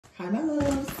Hi, my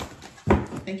loves.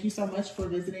 Thank you so much for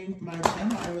visiting my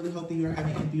channel. I really hope that you are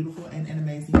having a beautiful and an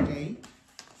amazing day.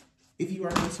 If you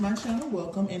are new to my channel,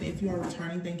 welcome. And if you are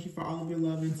returning, thank you for all of your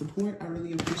love and support. I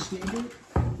really appreciate it.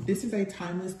 This is a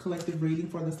timeless collective reading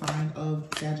for the sign of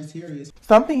Sagittarius.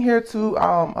 Something here to,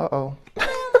 I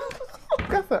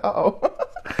said,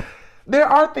 There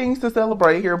are things to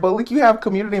celebrate here, but look, you have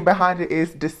community behind it is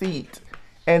deceit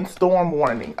and storm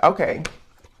warning. Okay.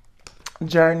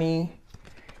 Journey,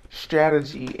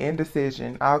 strategy,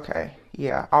 indecision. Okay.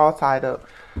 Yeah, all tied up.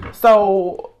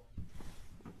 So,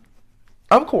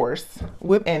 of course,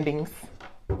 with endings,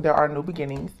 there are new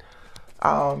beginnings.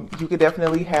 You could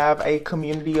definitely have a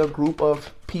community, a group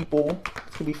of people.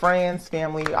 It could be friends,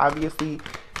 family, obviously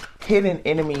hidden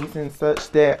enemies and such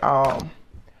that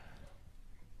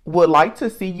would like to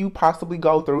see you possibly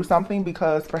go through something,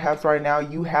 because perhaps right now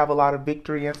you have a lot of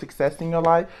victory and success in your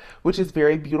life, which is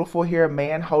very beautiful here.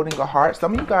 Man holding a heart.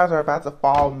 Some of you guys are about to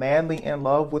fall madly in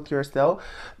love with yourself.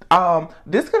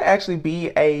 This could actually be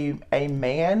a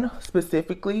man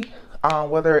specifically,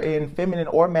 whether in feminine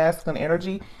or masculine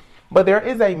energy. But there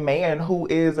is a man who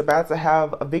is about to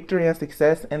have a victory and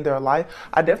success in their life.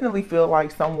 I definitely feel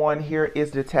like someone here is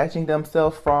detaching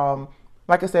themselves from,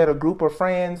 like I said, a group of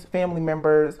friends, family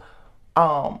members,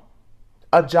 a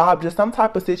job, just some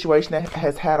type of situation that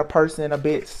has had a person a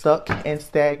bit stuck and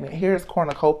stagnant. Here's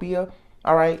cornucopia.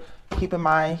 All right. Keep in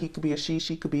mind, he could be a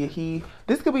she could be a he.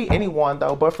 This could be anyone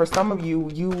though. But for some of you,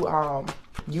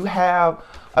 you have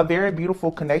a very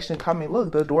beautiful connection coming.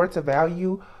 Look, the door to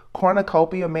value,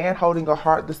 cornucopia, man holding a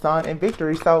heart, the sun, and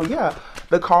victory. So yeah,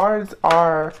 the cards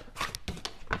are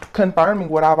confirming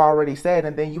what I've already said.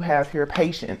 And then you have here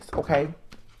patience. Okay.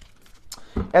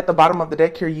 At the bottom of the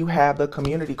deck here, you have the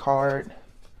community card,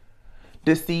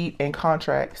 deceit, and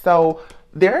contract. So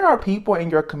there are people in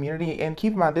your community, and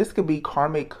keep in mind, this could be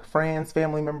karmic friends,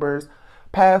 family members,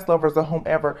 past lovers, or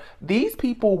whomever. These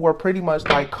people were pretty much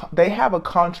like, they have a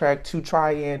contract to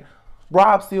try and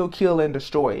rob, steal, kill, and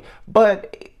destroy.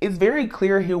 But it's very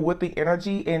clear here with the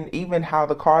energy and even how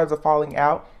the cards are falling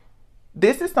out.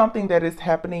 This is something that is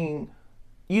happening,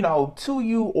 you know, to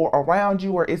you or around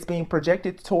you, or it's being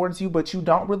projected towards you, but you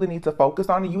don't really need to focus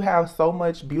on it. You have so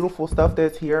much beautiful stuff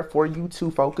that's here for you to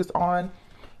focus on.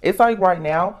 It's like right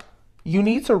now, you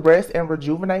need to rest and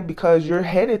rejuvenate, because you're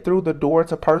headed through the door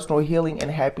to personal healing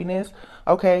and happiness.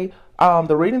 Okay.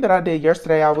 The reading that I did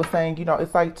yesterday, I was saying, you know,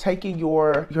 it's like taking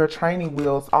your training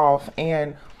wheels off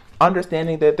and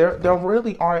understanding that there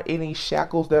really aren't any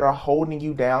shackles that are holding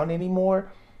you down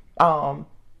anymore.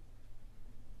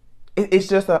 It's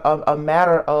just a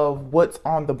matter of what's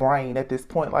on the brain at this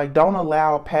point. Like, don't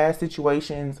allow past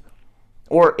situations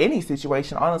or any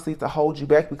situation, honestly, to hold you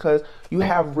back, because you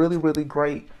have really, really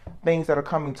great things that are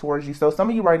coming towards you. So some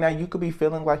of you right now, you could be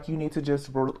feeling like you need to just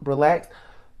relax.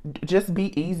 Just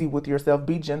be easy with yourself.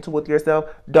 Be gentle with yourself.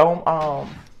 Don't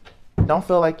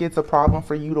feel like it's a problem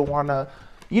for you to want to,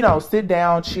 you know, sit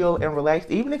down, chill, and relax.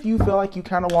 Even if you feel like you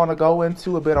kind of want to go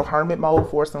into a bit of hermit mode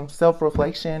for some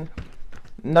self-reflection,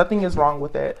 nothing is wrong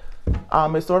with that.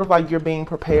 It's sort of like you're being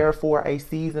prepared for a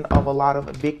season of a lot of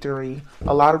victory,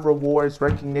 a lot of rewards,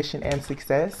 recognition, and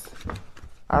success.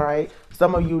 All right.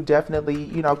 Some of you definitely,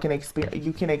 you know, can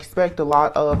expect a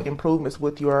lot of improvements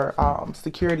with your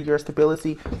security, your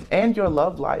stability, and your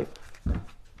love life.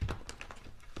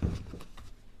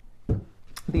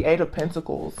 The Eight of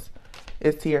Pentacles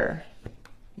is here.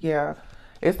 Yeah.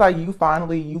 It's like you've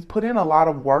put in a lot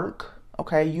of work.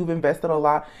 Okay. You've invested a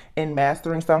lot in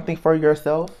mastering something for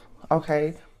yourself.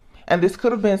 Okay. And this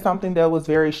could have been something that was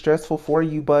very stressful for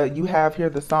you, but you have here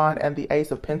the Sun and the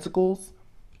Ace of Pentacles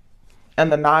and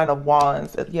the Nine of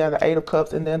Wands. Yeah, the Eight of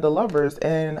Cups, and then the Lovers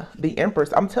and the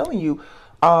Empress. I'm telling you,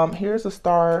 here's the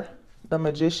Star, the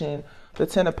Magician, the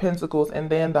Ten of Pentacles, and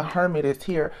then the Hermit is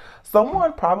here.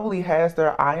 Someone probably has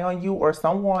their eye on you, or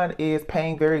someone is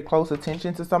paying very close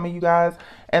attention to some of you guys,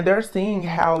 and they're seeing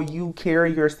how you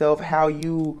carry yourself, how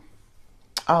you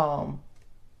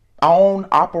own,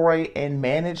 operate, and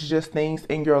manage just things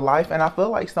in your life. And I feel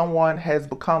like someone has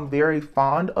become very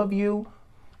fond of you.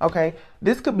 Okay,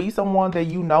 this could be someone that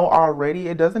you know already.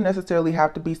 It doesn't necessarily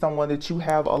have to be someone that you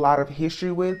have a lot of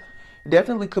history with. It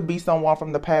definitely could be someone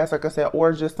from the past, like I said,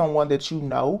 or just someone that you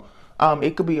know.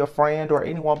 It could be a friend or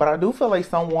anyone, but I do feel like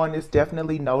someone is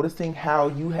definitely noticing how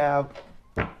you have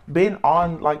been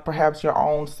on, like, perhaps your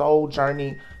own soul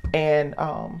journey. And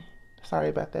sorry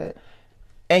about that.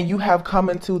 And you have come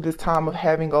into this time of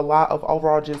having a lot of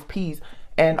overall just peace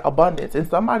and abundance. And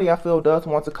somebody, I feel, does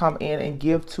want to come in and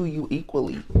give to you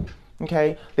equally.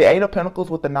 Okay, the Eight of Pentacles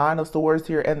with the Nine of Swords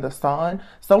here and the Sun.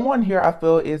 Someone here I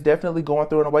feel is definitely going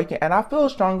through an awakening, and I feel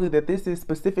strongly that this is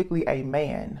specifically a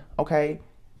man. Okay,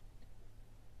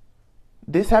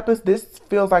 this happens. This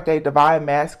feels like a divine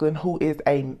masculine who is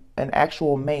an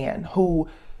actual man who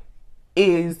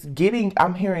is getting.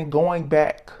 I'm hearing going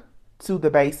back to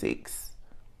the basics.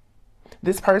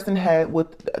 This person had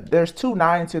there's two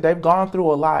nines here. They've gone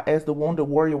through a lot as the wounded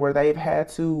warrior, where they've had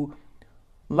to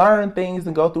learn things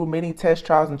and go through many test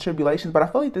trials and tribulations, but I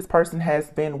feel like this person has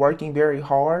been working very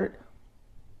hard.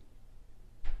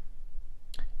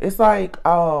 It's like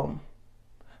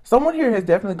someone here has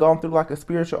definitely gone through like a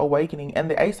spiritual awakening,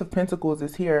 and the Ace of Pentacles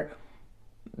is here.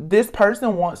 This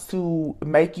person wants to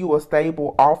make you a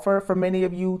stable offer for many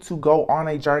of you to go on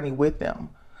a journey with them.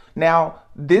 Now,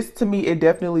 this to me, it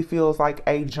definitely feels like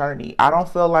a journey. I don't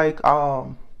feel like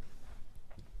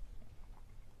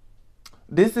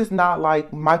this is not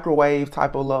like microwave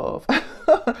type of love.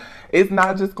 It's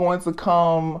not just going to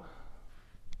come.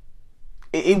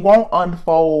 It won't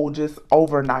unfold just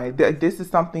overnight. This is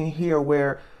something here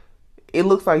where it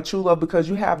looks like true love, because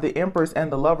you have the Empress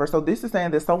and the Lover. So this is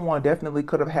saying that someone definitely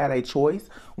could have had a choice.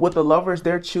 With the Lovers,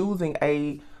 they're choosing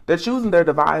their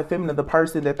divine feminine, the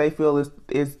person that they feel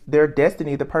is their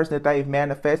destiny, the person that they've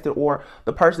manifested, or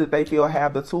the person that they feel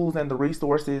have the tools and the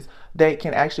resources that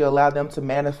can actually allow them to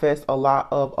manifest a lot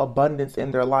of abundance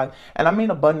in their life. And I mean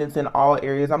abundance in all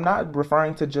areas. I'm not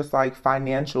referring to just like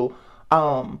financial.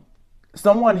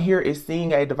 Someone here is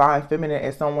seeing a divine feminine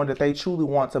as someone that they truly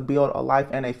want to build a life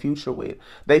and a future with.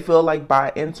 They feel like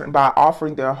by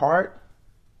offering their heart,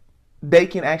 they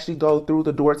can actually go through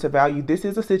the door to value. This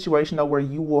is a situation though where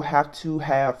you will have to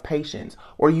have patience,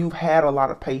 or you've had a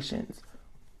lot of patience.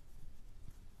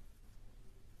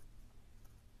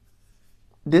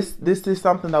 This is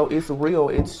something though, it's real,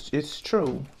 it's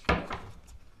true.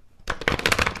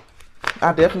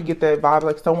 I definitely get that vibe,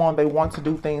 like someone, they want to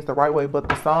do things the right way. But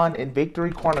the Sun and Victory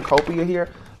Cornucopia here,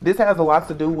 this has a lot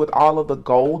to do with all of the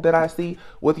gold that I see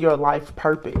with your life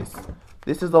purpose.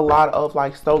 This is a lot of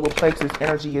like solar plexus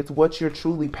energy. It's what you're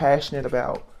truly passionate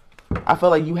about. I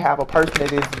feel like you have a person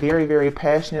that is very, very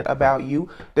passionate about you.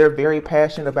 They're very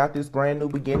passionate about this brand new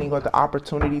beginning, or the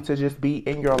opportunity to just be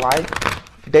in your life.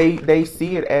 They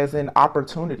see it as an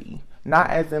opportunity, not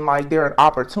as in like they're an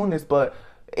opportunist, but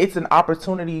it's an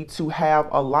opportunity to have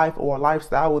a life or a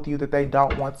lifestyle with you that they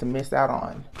don't want to miss out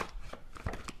on.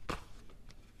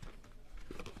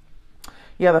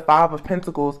 Yeah, the Five of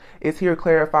Pentacles is here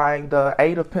clarifying the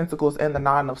Eight of Pentacles and the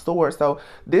Nine of Swords. So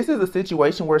this is a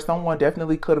situation where someone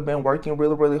definitely could have been working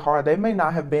really, really hard. They may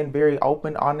not have been very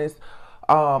open, honest,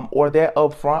 or that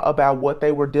upfront about what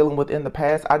they were dealing with in the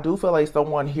past. I do feel like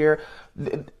someone here,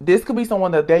 this could be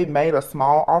someone that they made a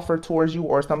small offer towards you,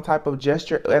 or some type of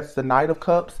gesture. That's the Knight of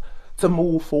Cups, to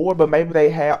move forward, but maybe they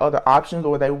had other options,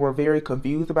 or they were very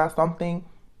confused about something.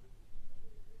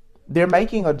 They're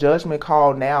making a judgment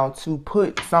call now to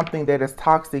put something that is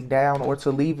toxic down, or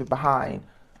to leave it behind,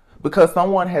 because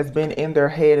someone has been in their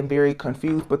head and very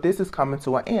confused, but this is coming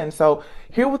to an end. So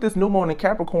here with this new moon in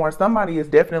Capricorn, somebody is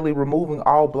definitely removing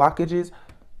all blockages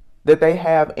that they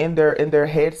have in their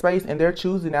headspace, and they're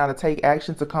choosing now to take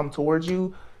action to come towards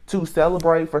you, to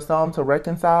celebrate, for some to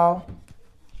reconcile.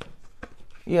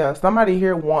 Yeah, somebody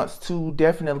here wants to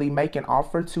definitely make an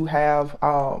offer to have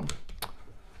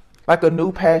like a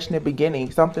new passionate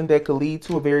beginning, something that could lead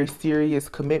to a very serious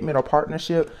commitment or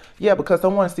partnership. Yeah, because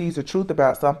someone sees the truth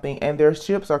about something, and their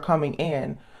ships are coming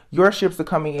in. Your ships are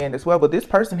coming in as well, but this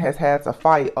person has had to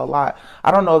fight a lot.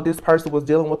 I don't know if this person was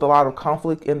dealing with a lot of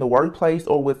conflict in the workplace,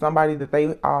 or with somebody that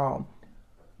they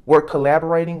were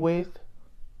collaborating with.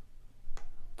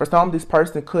 For some, this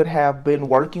person could have been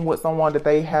working with someone that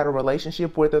they had a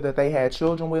relationship with, or that they had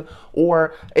children with,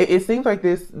 or it seems like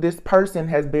this person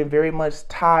has been very much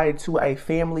tied to a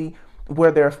family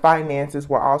where their finances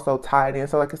were also tied in.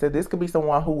 So like I said, this could be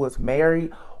someone who was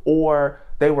married, or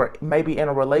they were maybe in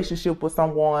a relationship with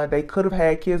someone. They could have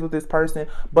had kids with this person,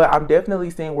 but I'm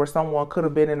definitely seeing where someone could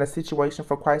have been in a situation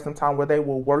for quite some time where they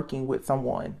were working with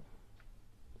someone.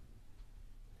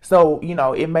 So, you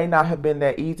know, it may not have been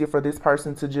that easy for this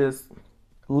person to just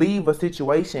leave a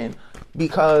situation,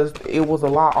 because it was a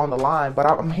lot on the line. But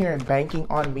I'm hearing banking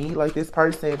on me. Like this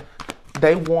person,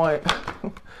 they want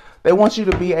they want you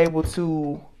to be able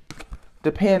to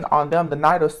depend on them. The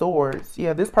Knight of Swords.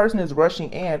 Yeah, this person is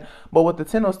rushing in. But with the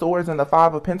Ten of Swords and the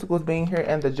Five of Pentacles being here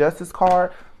and the Justice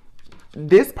card,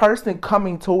 this person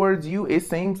coming towards you, it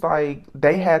seems like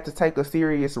they had to take a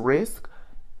serious risk.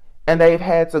 And they've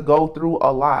had to go through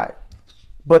a lot.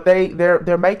 But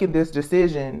they're making this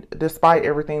decision despite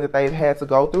everything that they've had to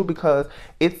go through, because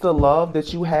it's the love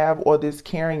that you have, or this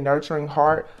caring, nurturing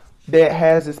heart that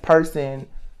has this person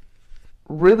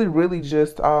really, really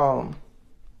just I'm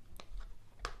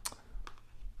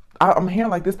hearing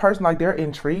like this person, like they're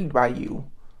intrigued by you.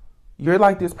 You're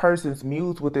like this person's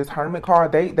muse with this Hermit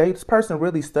card. This person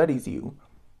really studies you,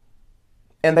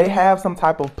 and they have some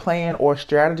type of plan or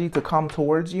strategy to come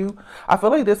towards you. I feel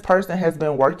like this person has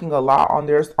been working a lot on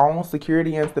their own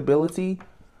security and stability,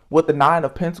 with the Nine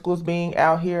of Pentacles being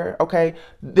out here. Okay,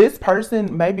 this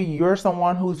person, maybe you're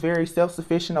someone who's very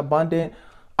self-sufficient, abundant,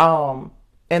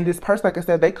 and this person, like I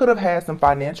said, they could have had some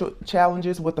financial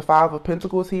challenges with the Five of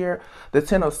Pentacles here. The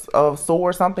Ten of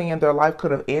Swords, something in their life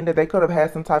could have ended. They could have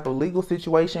had some type of legal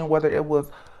situation, whether it was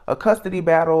a custody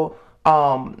battle,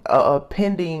 a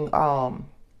pending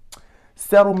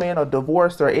settlement or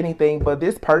divorce or anything. But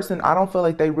this person, I don't feel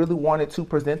like they really wanted to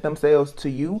present themselves to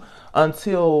you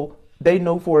until they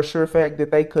know for a sure fact that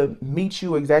they could meet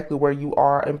you exactly where you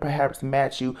are and perhaps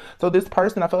match you. So this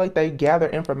person, I feel like they gather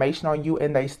information on you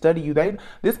and they study you.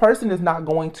 This person is not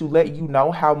going to let you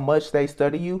know how much they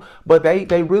study you, but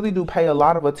they really do pay a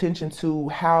lot of attention to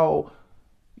how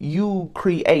you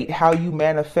create, how you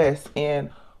manifest,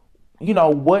 and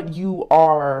what you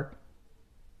are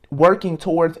working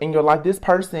towards in your life. This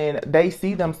person, they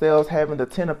see themselves having the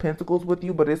Ten of Pentacles with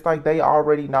you, but it's like they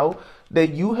already know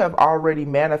that you have already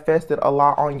manifested a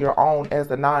lot on your own as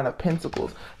the Nine of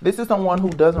Pentacles. This is someone who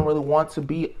doesn't really want to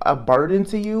be a burden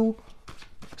to you.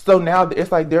 So now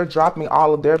it's like they're dropping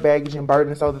all of their baggage and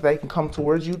burden so that they can come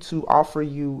towards you to offer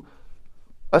you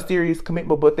a serious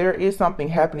commitment. But there is something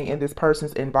happening in this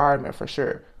person's environment for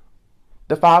sure.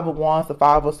 The Five of Wands, the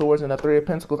Five of Swords, and the Three of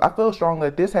Pentacles. I feel strongly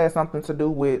that this has something to do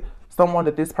with someone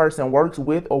that this person works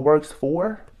with or works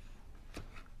for.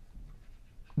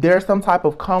 There's some type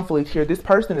of conflict here. This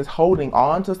person is holding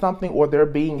on to something, or they're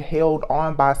being held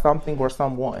on by something or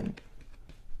someone.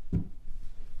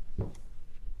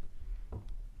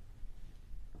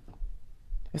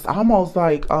 It's almost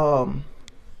like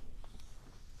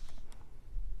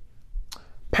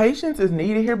patience is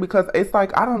needed here, because it's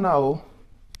like, I don't know.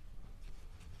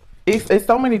 It's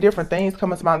so many different things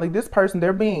coming to mind. Like this person,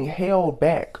 they're being held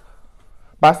back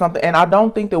by something. And I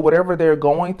don't think that whatever they're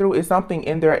going through is something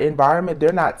in their environment.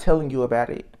 They're not telling you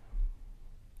about it.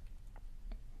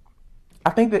 I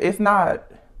think that it's not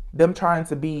them trying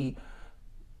to be,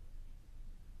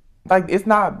 like, it's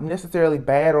not necessarily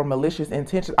bad or malicious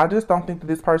intentions. I just don't think that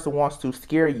this person wants to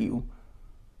scare you,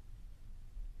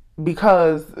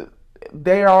 because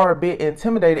they are a bit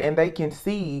intimidated and they can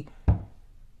see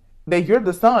that you're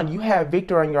the sun. You have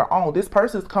victory on your own. This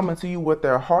person's coming to you with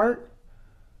their heart.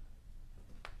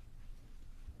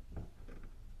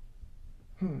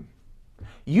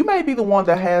 You may be the one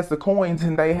that has the coins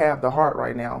and they have the heart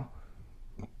right now.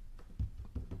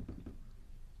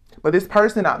 But this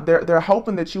person, they're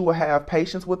hoping that you will have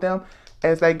patience with them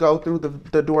as they go through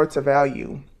the door to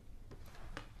value.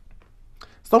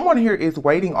 Someone here is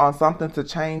waiting on something to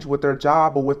change with their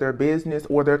job or with their business,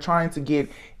 or they're trying to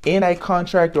get in a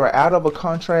contract or out of a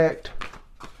contract.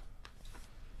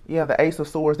 Yeah, the Ace of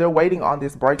Swords. They're waiting on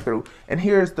this breakthrough. And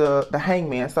here's the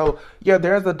Hangman. So, yeah,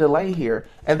 there's a delay here.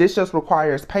 And this just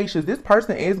requires patience. This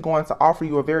person is going to offer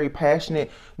you a very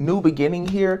passionate new beginning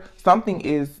here. Something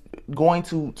is going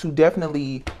to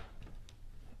definitely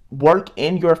work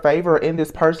in your favor, in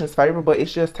this person's favor, but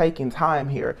it's just taking time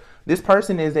here. This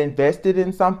person is invested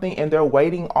in something and they're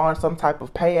waiting on some type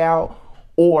of payout,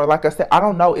 or like I said, I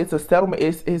don't know, it's a settlement.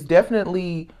 It's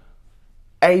definitely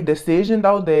a decision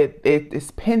though that it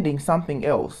is pending something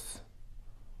else.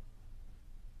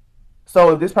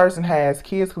 So if this person has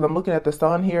kids, because I'm looking at the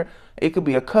sun here, it could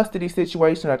be a custody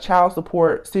situation, a child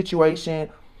support situation.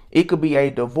 It could be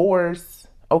a divorce,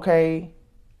 okay?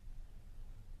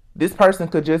 This person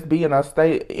could just be in a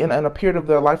state, in a period of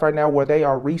their life right now where they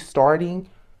are restarting,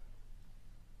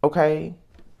 okay?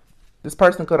 This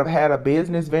person could have had a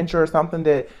business venture or something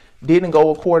that didn't go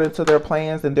according to their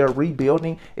plans and they're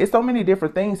rebuilding. It's so many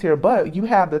different things here, but you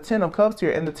have the Ten of Cups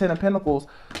here and the Ten of Pentacles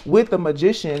with the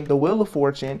Magician, the Wheel of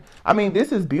Fortune. I mean,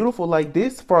 this is beautiful. Like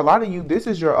this, for a lot of you, this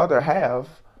is your other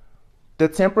half. The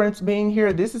Temperance being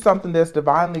here, this is something that's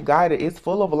divinely guided. It's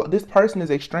full of, this person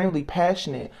is extremely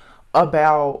passionate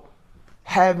about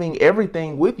having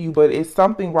everything with you, but it's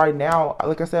something right now,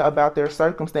 like I said, about their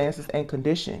circumstances and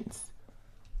conditions.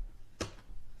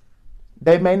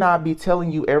 They may not be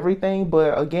telling you everything,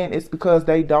 but again, it's because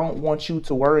they don't want you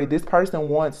to worry. This person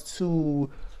wants to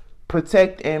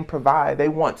protect and provide. They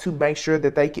want to make sure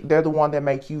that they're the one that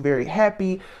make you very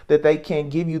happy, that they can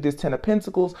give you this 10 of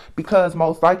Pentacles, because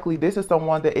most likely this is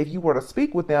someone that if you were to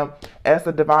speak with them as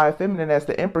the divine feminine, as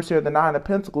the Empress here, the 9 of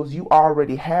Pentacles, you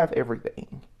already have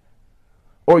everything,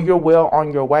 or you're well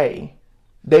on your way.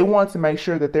 They want to make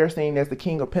sure that they're seen as the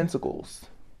King of Pentacles.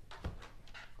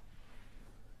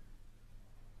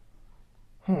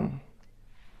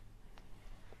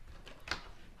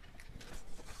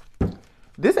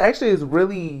 This actually is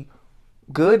really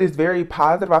good. It's very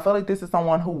positive. I feel like this is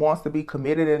someone who wants to be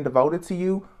committed and devoted to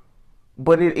you,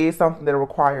 but it is something that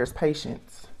requires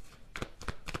patience.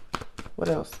 What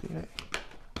else? Yeah.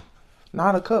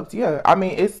 9 of Cups. Yeah, I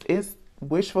mean, it's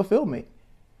wish fulfillment.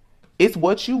 It's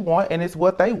what you want and it's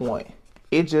what they want.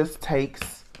 It just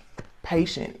takes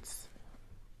patience.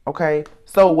 Okay,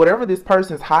 so whatever this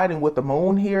person's hiding with the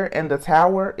Moon here and the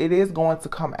Tower, it is going to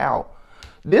come out.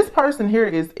 This person here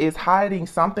is hiding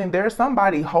something. There's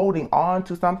somebody holding on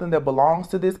to something that belongs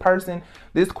to this person.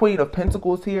 This Queen of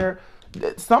Pentacles here.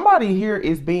 Somebody here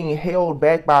is being held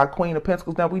back by a Queen of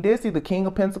Pentacles. Now, we did see the King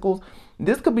of Pentacles.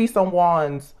 This could be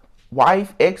someone's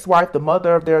wife, ex-wife, the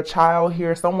mother of their child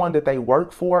here. Someone that they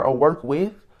work for or work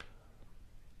with.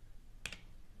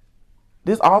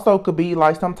 This also could be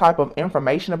like some type of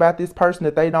information about this person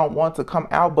that they don't want to come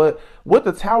out. But with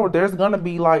the Tower, there's going to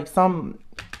be like some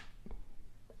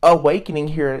awakening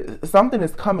here. Something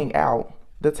is coming out.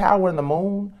 The Tower and the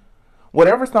Moon.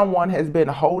 Whatever someone has been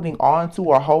holding on to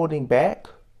or holding back,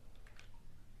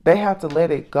 they have to let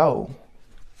it go.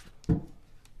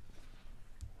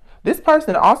 This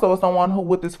person also is someone who,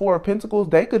 with this 4 of Pentacles,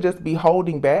 they could just be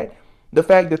holding back the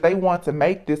fact that they want to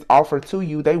make this offer to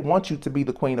you. They want you to be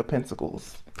the Queen of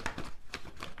Pentacles.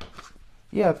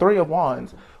 Yeah, 3 of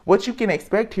Wands. What you can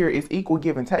expect here is equal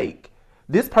give and take.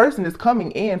 This person is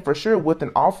coming in for sure with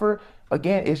an offer.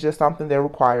 Again, it's just something that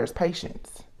requires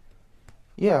patience.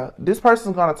 Yeah, this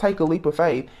person is going to take a leap of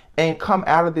faith and come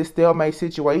out of this stalemate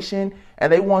situation.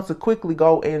 And they want to quickly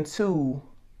go into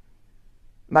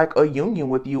like a union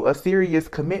with you, a serious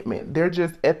commitment. They're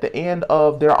just at the end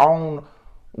of their own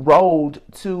road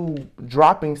to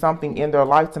dropping something in their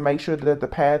life to make sure that the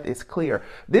path is clear.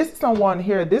 This is someone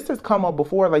here, this has come up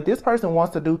before. Like, this person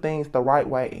wants to do things the right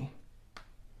way.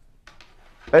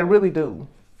 They really do.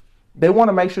 They want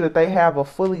to make sure that they have a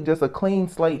fully, just a clean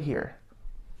slate here.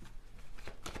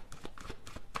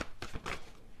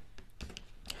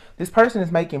 This person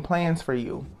is making plans for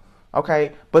you.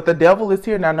 Okay, but the Devil is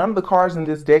here. Now, none of the cards in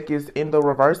this deck is in the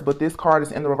reverse, but this card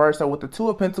is in the reverse. So with the 2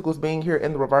 of Pentacles being here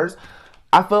in the reverse,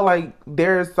 I feel like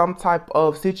there's some type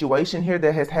of situation here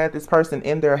that has had this person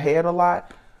in their head a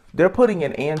lot. They're putting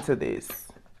an end to this.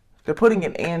 They're putting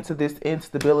an end to this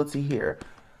instability here.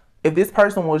 If this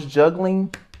person was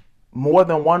juggling more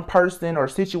than one person or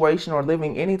situation, or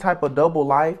living any type of double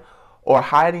life, or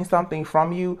hiding something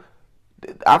from you,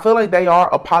 I feel like they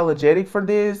are apologetic for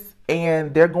this,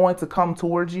 and they're going to come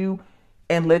towards you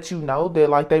and let you know that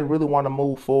like they really want to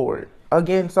move forward.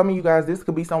 Again, some of you guys, this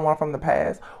could be someone from the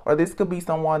past, or this could be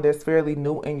someone that's fairly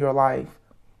new in your life,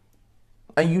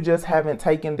 and you just haven't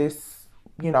taken this,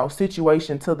 you know,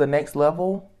 situation to the next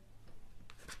level.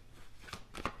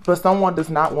 But someone does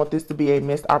not want this to be a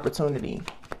missed opportunity.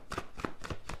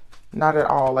 Not at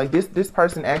all. Like this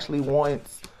person actually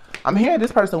wants, I'm hearing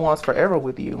this person wants forever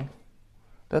with you.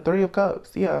 The 3 of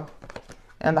Cups, yeah.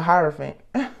 And the Hierophant.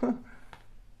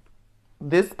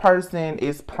 This person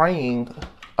is praying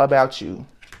about you.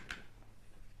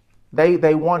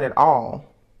 They want it all.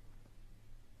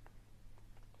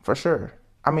 For sure.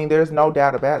 I mean, there's no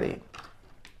doubt about it.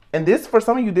 And this, for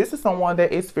some of you, this is someone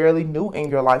that is fairly new in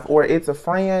your life, or it's a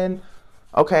friend.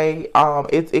 Okay,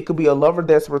 it could be a lover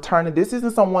that's returning. This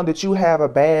isn't someone that you have a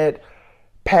bad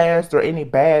past or any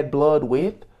bad blood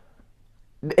with.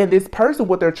 And this person,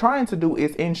 what they're trying to do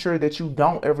is ensure that you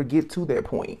don't ever get to that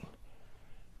point.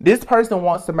 This person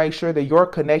wants to make sure that your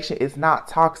connection is not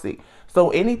toxic. So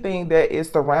anything that is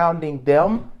surrounding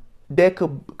them that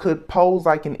could pose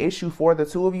like an issue for the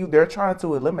two of you, they're trying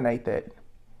to eliminate that.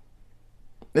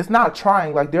 It's not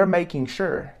trying, like they're making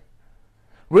sure.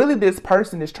 Really, this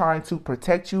person is trying to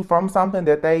protect you from something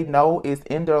that they know is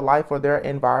in their life or their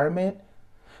environment.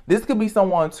 This could be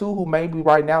someone too who maybe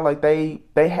right now, like they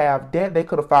have debt. They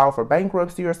could have filed for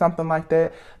bankruptcy or something like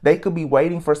that. They could be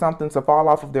waiting for something to fall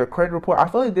off of their credit report. I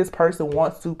feel like this person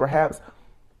wants to perhaps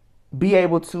be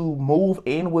able to move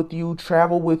in with you,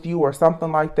 travel with you, or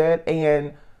something like that.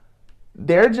 And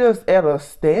they're just at a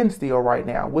standstill right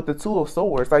now with the 2 of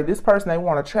Swords. Like this person, they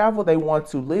want to travel. They want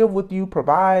to live with you,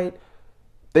 provide.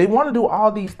 They want to do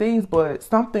all these things, but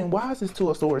something, why is this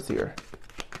 2 of Swords here?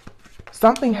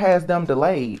 Something has them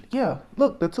delayed. Yeah,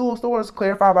 look, the Two of Swords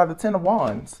clarified by the Ten of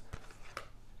Wands.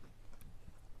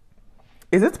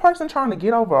 Is this person trying to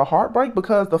get over a heartbreak?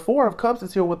 Because the Four of Cups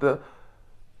is here with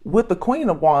the Queen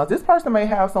of Wands. This person may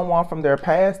have someone from their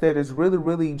past that is really,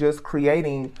 really just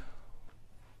creating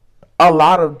a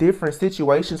lot of different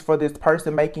situations for this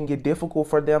person, making it difficult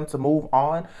for them to move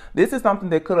on. This is something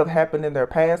that could have happened in their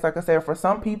past. Like I said, for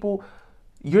some people,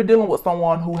 you're dealing with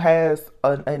someone who has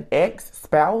an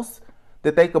ex-spouse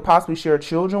that they could possibly share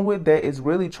children with that is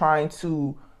really trying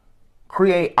to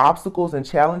create obstacles and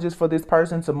challenges for this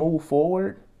person to move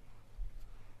forward.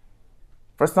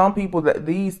 For some people, that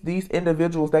these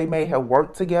individuals, they may have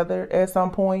worked together at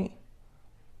some point.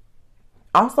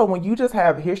 Also, when you just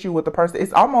have history with the person,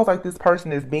 it's almost like this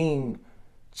person is being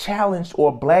challenged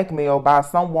or blackmailed by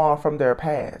someone from their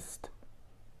past.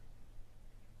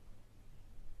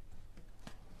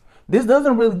 This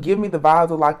doesn't really give me the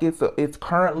vibes of like it's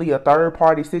currently a third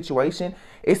party situation.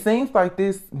 It seems like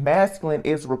this masculine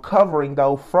is recovering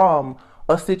though from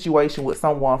a situation with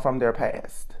someone from their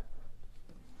past.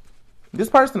 This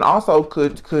person also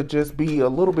could just be a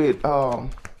little bit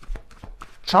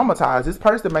traumatized. This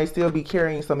person may still be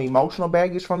carrying some emotional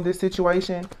baggage from this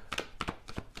situation.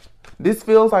 This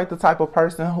feels like the type of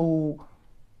person who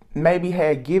maybe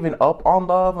had given up on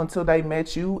love until they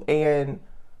met you, and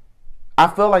I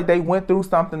feel like they went through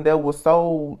something that was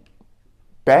so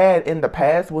bad in the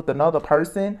past with another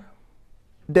person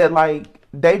that like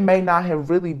they may not have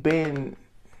really been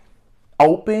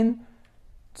open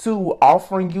to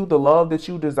offering you the love that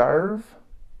you deserve.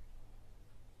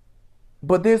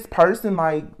 But this person,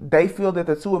 like, they feel that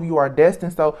the two of you are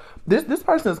destined. So this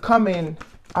person is coming.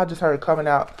 I just heard coming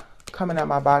out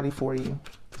my body for you.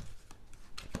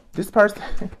 This person,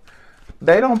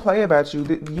 they don't play about you.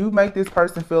 You make this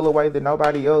person feel a way that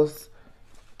nobody else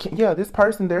can. Yeah, this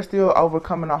person, they're still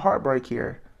overcoming a heartbreak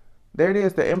here. There it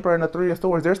is, the Emperor and the Three of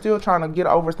Swords. They're still trying to get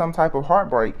over some type of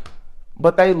heartbreak.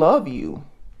 But they love you.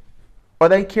 Or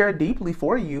they care deeply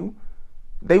for you.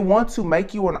 They want to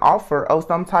make you an offer of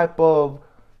some type of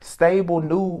stable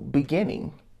new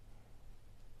beginning.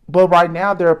 But right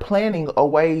now they're planning a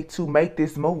way to make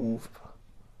this move.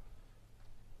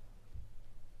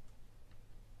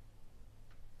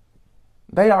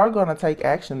 They are going to take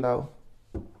action though.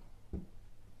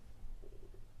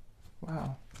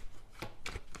 Wow.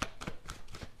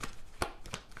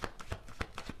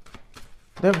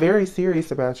 They're very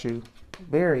serious about you.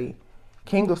 Very.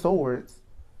 King of Swords.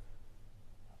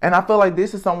 And I feel like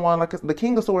this is someone like the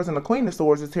King of Swords and the Queen of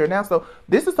Swords is here now. So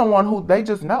this is someone who they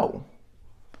just know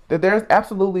that there's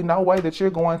absolutely no way that you're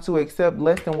going to accept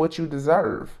less than what you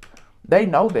deserve. They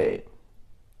know that.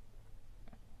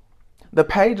 The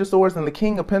Page of Swords and the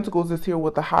King of Pentacles is here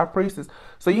with the High Priestess.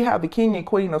 So you have the King and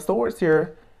Queen of Swords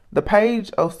here, the Page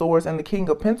of Swords and the King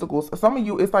of Pentacles. Some of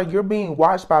you, it's like you're being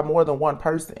watched by more than one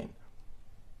person.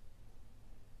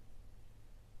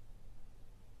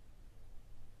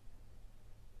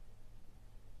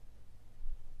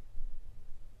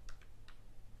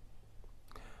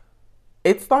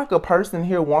 It's like a person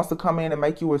here wants to come in and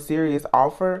make you a serious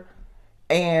offer.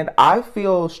 And I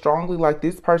feel strongly like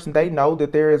this person, they know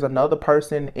that there is another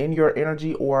person in your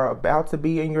energy or about to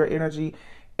be in your energy.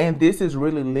 And this is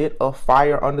really lit a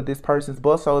fire under this person's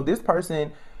butt. So if this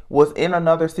person was in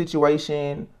another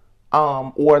situation,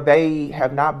 or they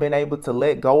have not been able to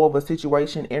let go of a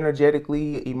situation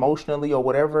energetically, emotionally, or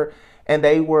whatever, and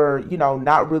they were, you know,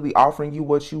 not really offering you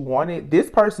what you wanted,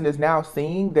 this person is now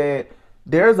seeing that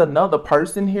there's another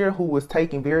person here who was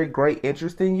taking very great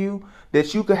interest in you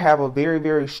that you could have a very,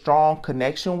 very strong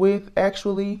connection with,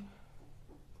 actually.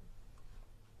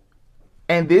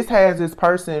 And this has this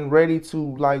person ready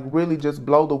to like really just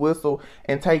blow the whistle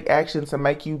and take action to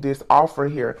make you this offer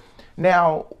here.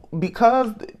 Now,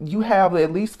 because you have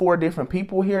at least 4 different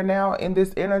people here now in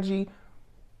this energy,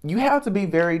 you have to be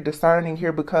very discerning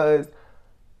here, because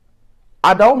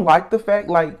I don't like the fact,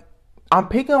 like, I'm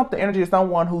picking up the energy of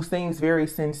someone who seems very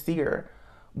sincere,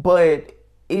 but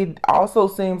it also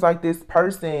seems like this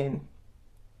person,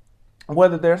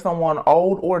 whether they're someone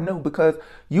old or new, because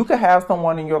you could have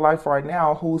someone in your life right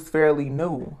now who's fairly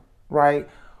new, right?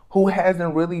 Who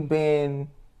hasn't really been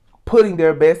putting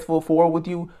their best foot forward with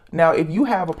you. Now, if you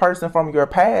have a person from your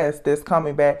past that's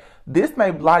coming back, this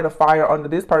may light a fire under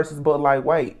this person's butt. Like,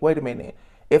 wait a minute.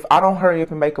 If I don't hurry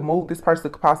up and make a move, this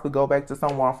person could possibly go back to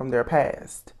someone from their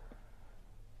past.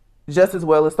 Just as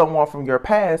well as someone from your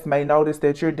past may notice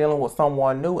that you're dealing with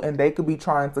someone new and they could be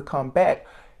trying to come back.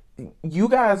 You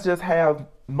guys just have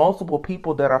multiple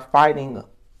people that are fighting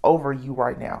over you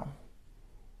right now.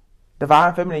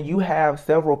 Divine Feminine, you have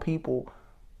several people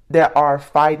that are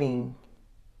fighting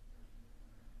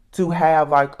to have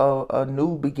like a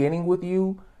new beginning with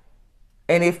you.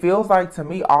 And it feels like to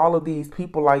me, all of these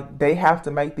people, like they have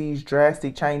to make these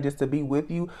drastic changes to be with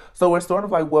you. So it's sort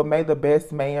of like, well, may the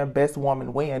best man, best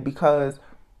woman win, because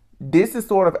this is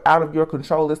sort of out of your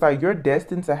control. It's like you're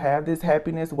destined to have this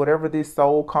happiness, whatever this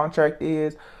soul contract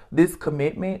is, this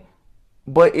commitment.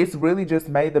 But it's really just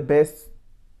may the best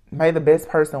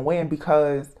person win,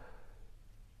 because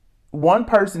one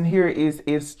person here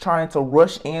is trying to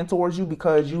rush in towards you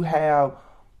because you have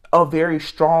a very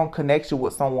strong connection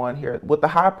with someone here. With the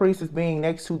high priestess being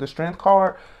next to the strength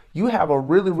card, you have a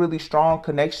really, really strong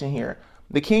connection here.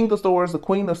 The king of swords, the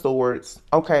queen of swords.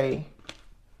 Okay.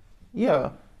 Yeah.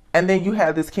 And then you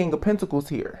have this king of pentacles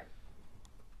here.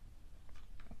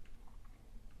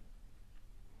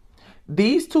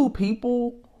 These two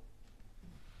people,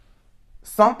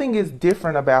 something is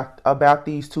different about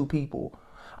these two people.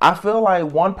 I feel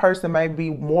like one person may be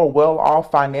more well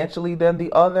off financially than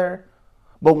the other,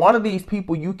 but one of these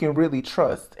people you can really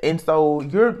trust. And so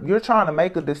you're trying to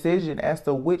make a decision as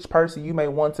to which person you may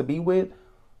want to be with.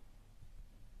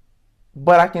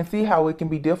 But I can see how it can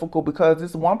be difficult, because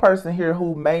there's one person here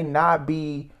who may not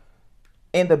be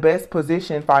in the best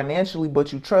position financially,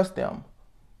 but you trust them.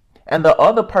 And the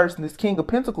other person, this king of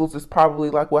pentacles, is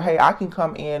probably like, well, hey, I can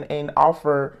come in and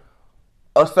offer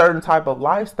a certain type of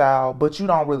lifestyle, but you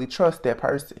don't really trust that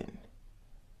person.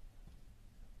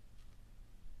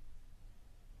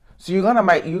 So you're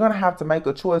gonna have to make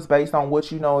a choice based on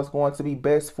what you know is going to be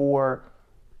best for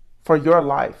your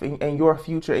life and your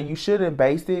future. And you shouldn't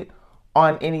base it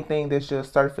on anything that's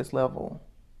just surface level.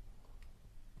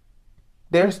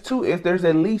 There's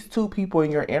at least two people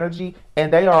in your energy,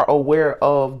 and they are aware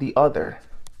of the other.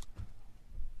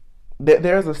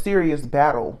 There's a serious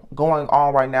battle going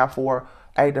on right now for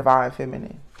a divine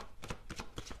feminine.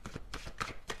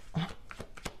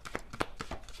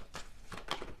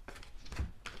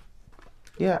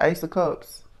 Yeah, Ace of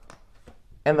Cups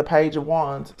and the Page of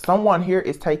Wands. Someone here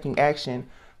is taking action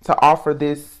to offer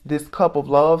this cup of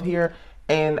love here.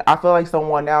 And I feel like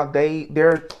someone now,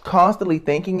 they're constantly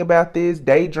thinking about this,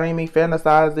 daydreaming,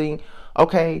 fantasizing.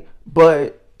 Okay,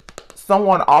 but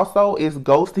someone also is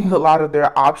ghosting a lot of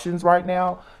their options right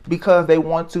now because they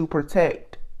want to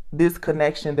protect this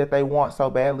connection that they want so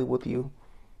badly with you.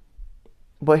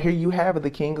 But here you have it, the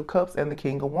King of Cups and the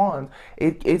King of Wands.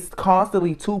 It's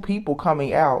constantly two people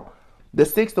coming out. The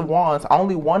Six of Wands,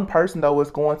 only one person though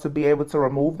is going to be able to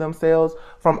remove themselves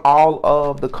from all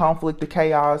of the conflict, the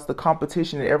chaos, the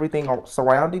competition, and everything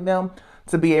surrounding them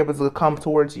to be able to come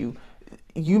towards you.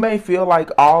 You may feel like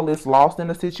all is lost in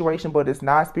the situation, but it's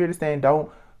not. Spirit is saying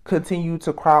don't continue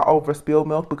to cry over spilled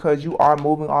milk, because you are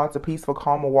moving on to peaceful,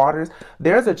 calmer waters.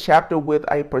 There's a chapter with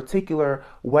a particular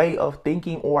way of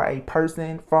thinking or a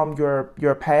person from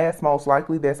your past, most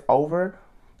likely, that's over.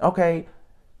 Okay.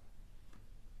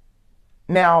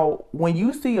 Now, when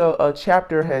you see a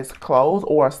chapter has closed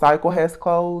or a cycle has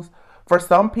closed, for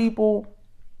some people,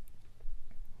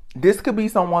 this could be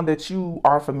someone that you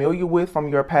are familiar with from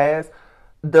your past.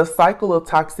 The cycle of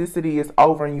toxicity is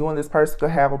over, and you and this person could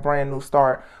have a brand new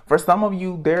start. For some of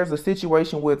you, there's a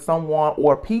situation with someone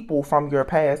or people from your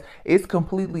past. It's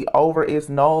completely over. It's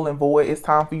null and void. It's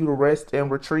time for you to rest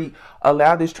and retreat.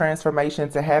 Allow this transformation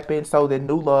to happen so that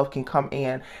new love can come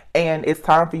in. And it's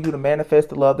time for you to manifest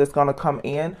the love that's going to come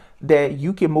in, that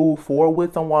you can move forward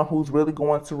with someone who's really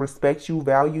going to respect you,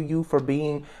 value you for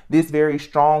being this very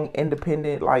strong,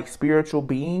 independent, like spiritual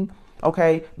being.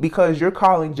 Okay, because you're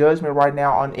calling judgment right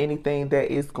now on anything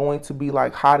that is going to be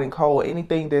like hot and cold,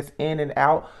 anything that's in and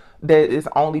out, that is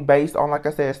only based on, like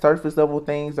I said, surface level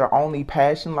things, or only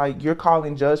passion. Like, you're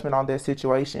calling judgment on that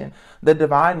situation. The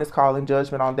divine is calling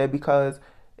judgment on that, because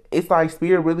it's like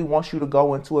Spirit really wants you to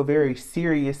go into a very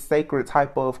serious, sacred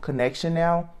type of connection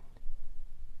now.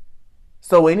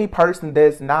 So any person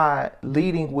that's not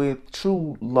leading with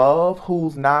true love,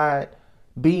 who's not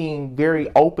being very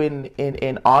open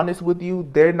and honest with you,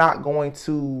 they're not going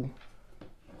to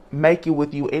make it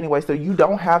with you anyway. So you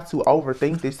don't have to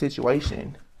overthink this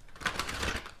situation.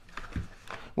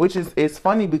 Which is, it's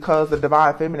funny because the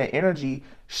divine feminine energy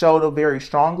showed up very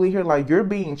strongly here. Like, you're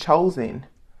being chosen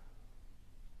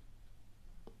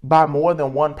by more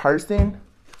than one person,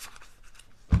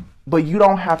 but you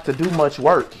don't have to do much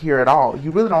work here at all.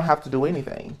 You really don't have to do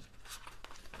anything.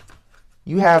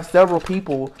 You have several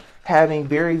people having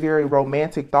very, very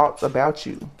romantic thoughts about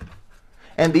you.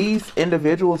 And these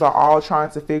individuals are all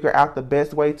trying to figure out the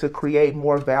best way to create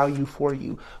more value for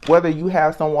you. Whether you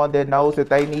have someone that knows that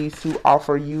they need to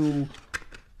offer you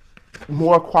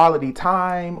more quality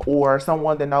time, or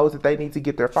someone that knows that they need to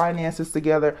get their finances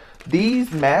together.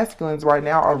 These masculines right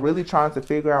now are really trying to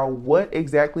figure out what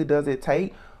exactly does it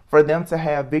take for them to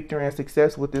have victory and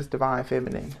success with this divine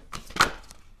feminine.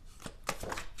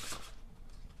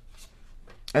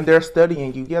 And they're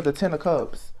studying you. Yeah, the Ten of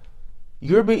Cups.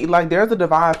 You're being like, there's a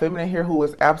divine feminine here who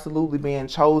is absolutely being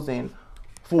chosen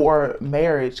for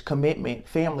marriage, commitment,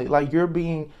 family. Like, you're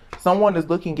being, someone is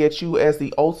looking at you as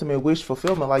the ultimate wish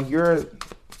fulfillment. Like, you're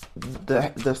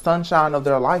the sunshine of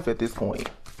their life at this point.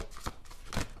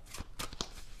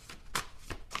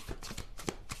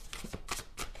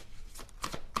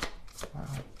 Wow.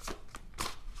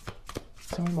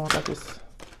 Tell me more about this.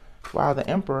 Wow, the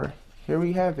Emperor. Here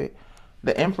we have it.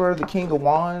 The Emperor, the King of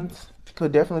Wands,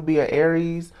 could definitely be an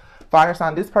Aries fire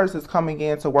sign. This person is coming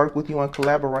in to work with you and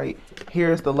collaborate.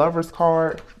 Here's the Lover's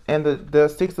card and the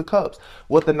Six of Cups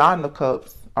with the Nine of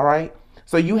Cups. All right.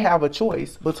 So you have a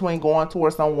choice between going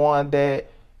towards someone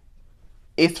that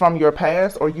is from your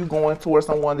past, or you going towards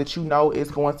someone that you know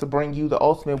is going to bring you the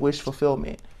ultimate wish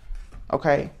fulfillment.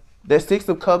 Okay. The Six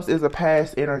of Cups is a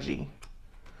past energy.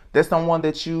 That's someone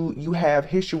that you have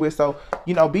history with. So,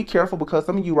 you know, be careful, because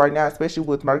some of you right now, especially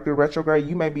with Mercury retrograde,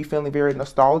 you may be feeling very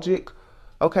nostalgic,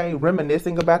 okay,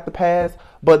 reminiscing about the past.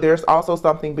 But there's also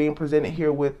something being presented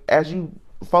here with, as you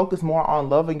focus more on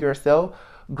loving yourself,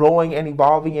 growing and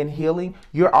evolving and healing,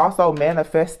 you're also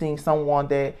manifesting someone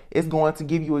that is going to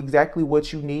give you exactly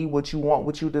what you need, what you want,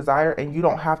 what you desire, and you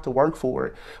don't have to work for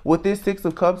it. With this Six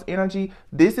of Cups energy,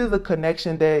 this is a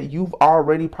connection that you've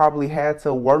already probably had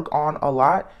to work on a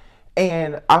lot.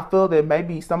 And I feel that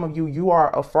maybe some of you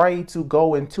are afraid to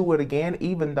go into it again,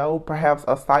 even though perhaps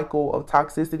a cycle of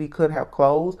toxicity could have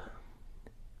closed.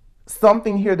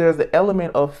 Something here, there's an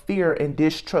element of fear and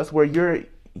distrust where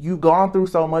you've gone through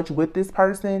so much with this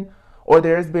person, or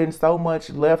there's been so much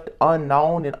left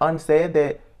unknown and unsaid,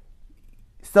 that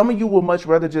some of you will much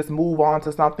rather just move on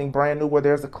to something brand new where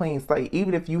there's a clean slate,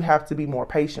 even if you have to be more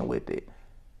patient with it.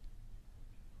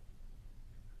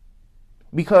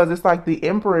 Because it's like the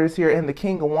Emperor is here and the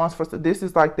King of Wands. This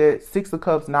is like that Six of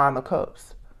Cups, Nine of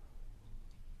Cups.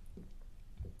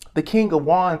 The King of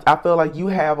Wands, I feel like you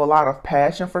have a lot of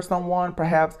passion for someone.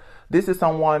 Perhaps this is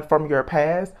someone from your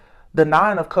past. The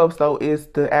Nine of Cups, though, is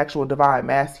the actual divine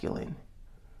masculine.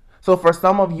 So for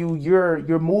some of you,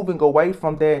 you're moving away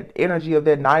from that energy of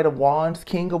that Knight of Wands,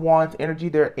 King of Wands energy.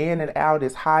 They're in and out,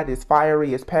 it's hot, it's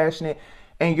fiery, it's passionate.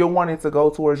 And you're wanting to go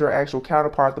towards your actual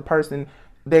counterpart, the person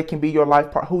that can be your life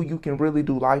part, who you can really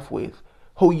do life with,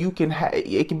 who you can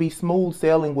it can be smooth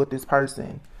sailing with this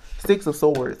person. Six of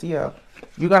Swords. Yeah,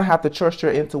 you're gonna have to trust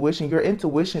your intuition. Your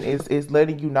intuition is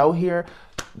letting you know here.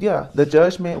 Yeah, the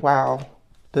Judgment. Wow,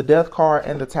 the Death card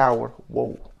and the Tower.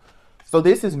 Whoa. So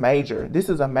this is major. This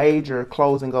is a major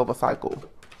closing of a cycle.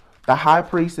 The High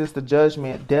Priestess, the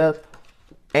Judgment, Death,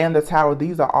 and the Tower.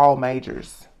 These are all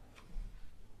majors.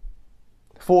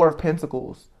 Four of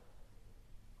Pentacles.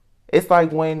 It's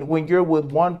like when you're with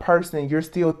one person, you're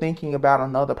still thinking about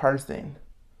another person.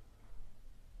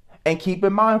 And keep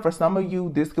in mind, for some of you,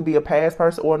 this could be a past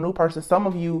person or a new person. Some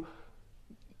of you,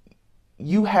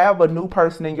 you have a new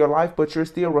person in your life, but you're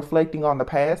still reflecting on the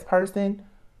past person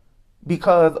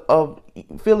because of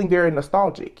feeling very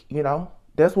nostalgic, you know?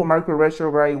 That's what Mercury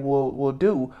retrograde will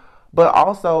do. But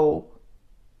also,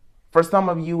 for some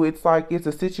of you, it's like it's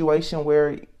a situation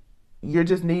where you're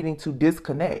just needing to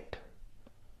disconnect,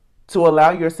 to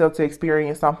allow yourself to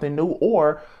experience something new.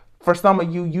 Or for some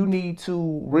of you, you need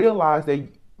to realize that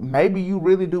maybe you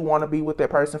really do want to be with that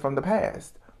person from the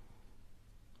past.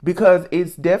 Because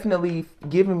it's definitely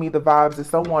giving me the vibes that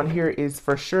someone here is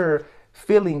for sure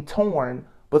feeling torn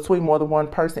between more than one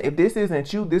person. If this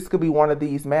isn't you, this could be one of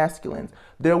these masculines.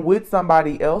 They're with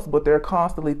somebody else, but they're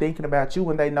constantly thinking about you,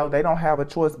 and they know they don't have a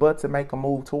choice but to make a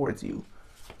move towards you.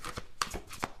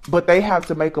 But they have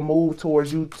to make a move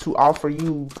towards you to offer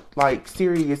you like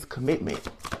serious commitment.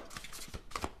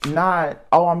 Not,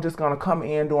 oh, I'm just going to come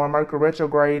in during Mercury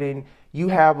retrograde and you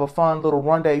have a fun little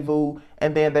rendezvous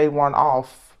and then they run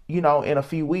off, you know, in a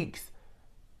few weeks.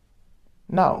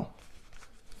 No.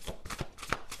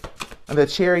 And the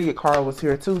Chariot card was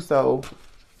here too. So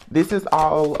this is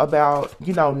all about,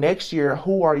 you know, next year,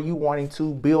 who are you wanting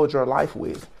to build your life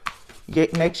with?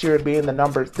 Next year being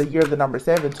the year of the number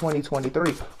 7,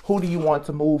 2023. Who do you want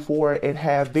to move forward and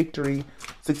have victory,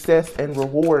 success, and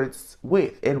rewards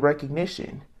with, and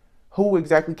recognition? Who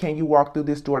exactly can you walk through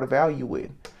this door to value with?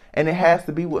 And it has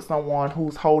to be with someone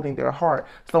who's holding their heart,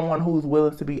 someone who's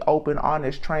willing to be open,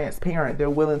 honest, transparent. They're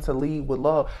willing to lead with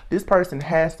love. This person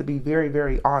has to be very,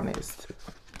 very honest.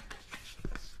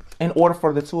 in order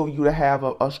for the two of you to have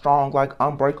a strong, like,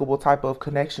 unbreakable type of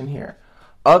connection here.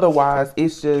 Otherwise,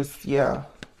 it's just, yeah,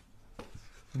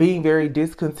 being very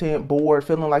discontent, bored,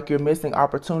 feeling like you're missing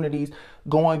opportunities,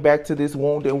 going back to this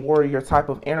wounded warrior type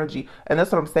of energy. And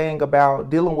that's what I'm saying about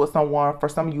dealing with someone, for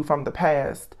some of you, from the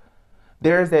past.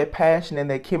 There's that passion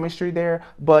and that chemistry there,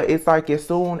 but it's like as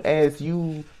soon as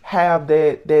you have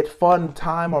that fun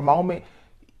time or moment,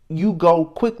 you go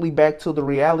quickly back to the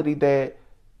reality that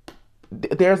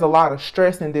there's a lot of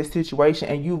stress in this situation,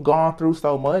 and you've gone through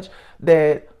so much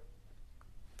that,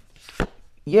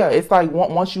 yeah, it's like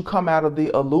once you come out of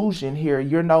the illusion here,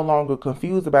 you're no longer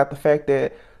confused about the fact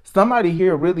that somebody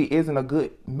here really isn't a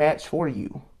good match for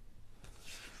you.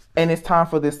 And it's time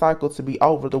for this cycle to be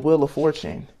over. The Wheel of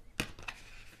Fortune.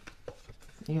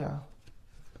 Yeah.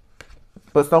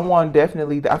 But someone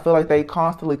definitely, I feel like they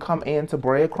constantly come in to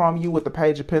breadcrumb you with the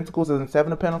Page of Pentacles and the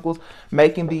Seven of Pentacles,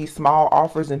 making these small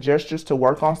offers and gestures to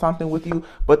work on something with you.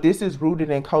 But this is rooted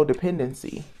in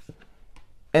codependency.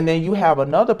 And then you have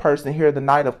another person here, the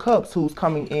Knight of Cups, who's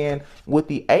coming in with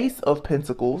the Ace of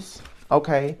Pentacles.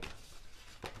 Okay.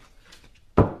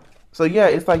 So yeah,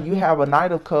 it's like you have a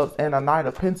Knight of Cups and a Knight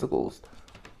of Pentacles.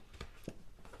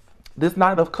 This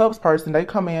Knight of Cups person, they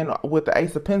come in with the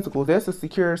Ace of Pentacles. That's a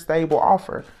secure, stable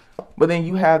offer. But then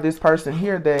you have this person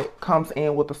here that comes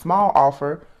in with a small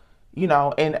offer, you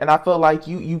know, and I feel like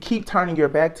you keep turning your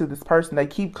back to this person. They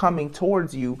keep coming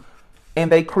towards you,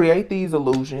 and they create these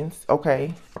illusions,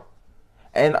 okay?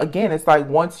 And again, it's like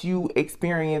once you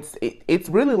experience it, it's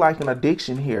really like an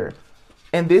addiction here.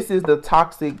 And this is the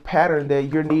toxic pattern that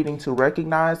you're needing to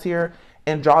recognize here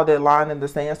and draw that line in the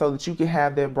sand so that you can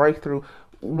have that breakthrough.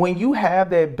 When you have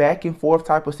that back and forth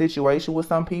type of situation with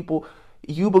some people,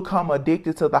 you become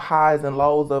addicted to the highs and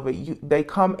lows of it. They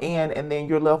come in and then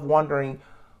you're left wondering,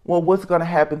 well, what's going to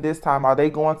happen this time? Are they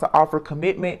going to offer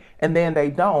commitment? And then they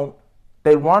don't.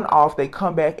 They run off, they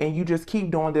come back, and you just keep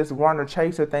doing this runner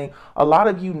chaser thing. A lot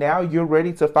of you now, you're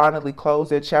ready to finally close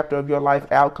that chapter of your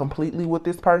life out completely with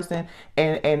this person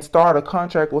and start a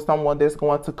contract with someone that's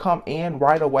going to come in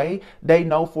right away. They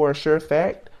know for a sure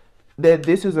fact that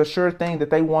this is a sure thing that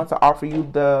they want to offer you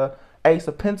the Ace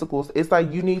of Pentacles. It's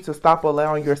like you need to stop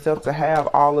allowing yourself to have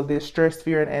all of this stress,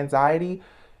 fear, and anxiety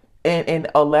and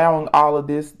allowing all of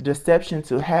this deception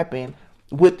to happen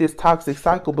with this toxic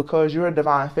cycle, because you're a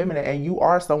divine feminine and you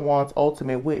are someone's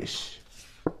ultimate wish.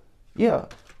 Yeah.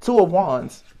 Two of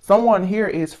Wands. Someone here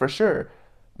is for sure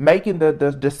making the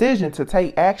decision to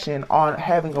take action on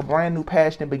having a brand new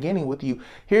passionate beginning with you.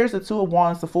 Here's the Two of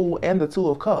Wands, the Fool, and the Two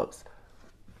of Cups.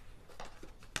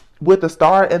 With the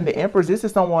Star and the Empress, this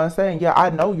is someone saying, yeah, I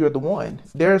know you're the one.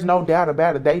 There's no doubt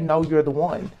about it. They know you're the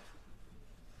one.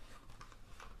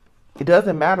 It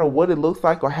doesn't matter what it looks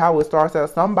like or how it starts out.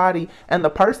 Somebody, and the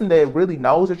person that really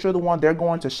knows that you're the one, they're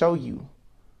going to show you.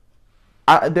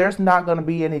 There's not going to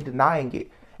be any denying it.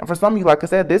 And for some of you, like I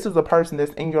said, this is a person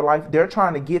that's in your life. They're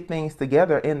trying to get things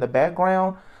together in the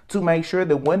background to make sure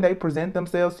that when they present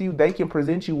themselves to you, they can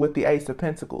present you with the Ace of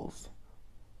Pentacles.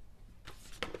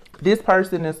 This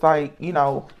person is like, you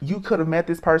know, you could have met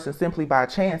this person simply by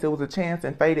chance. It was a chance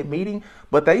and fated meeting,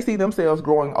 but they see themselves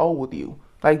growing old with you.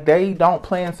 Like, they don't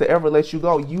plan to ever let you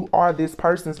go. You are this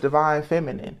person's divine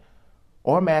feminine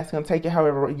or masculine. Take it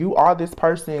however. You are this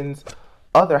person's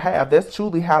other half. That's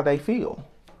truly how they feel.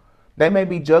 They may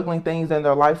be juggling things in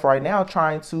their life right now,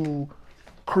 trying to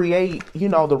create, you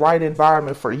know, the right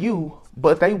environment for you,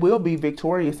 but they will be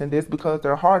victorious in this because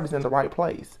their heart is in the right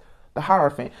place. The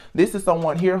Hierophant. This is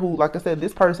someone here who, like I said,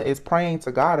 this person is praying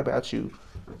to God about you.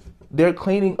 They're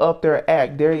cleaning up their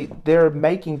act. They're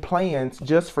making plans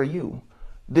just for you.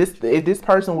 If this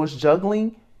person was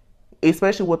juggling,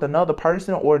 especially with another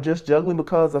person, or just juggling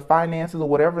because of finances or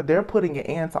whatever, they're putting an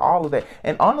end to all of that.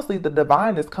 And honestly, the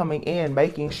divine is coming in,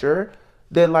 making sure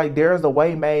that, like, there's a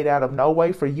way made out of no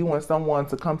way for you and someone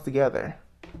to come together.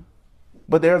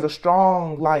 But there's a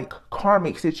strong, like,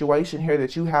 karmic situation here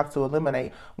that you have to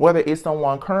eliminate, whether it's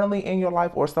someone currently in your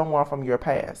life or someone from your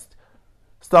past.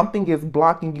 Something is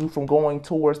blocking you from going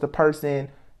towards the person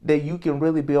that you can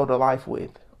really build a life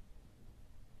with.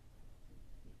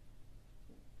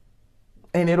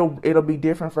 And it'll be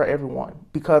different for everyone,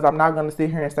 because I'm not going to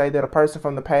sit here and say that a person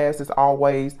from the past is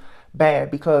always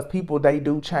bad, because people, they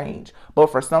do change. But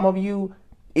for some of you,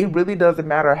 it really doesn't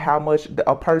matter how much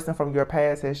a person from your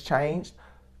past has changed.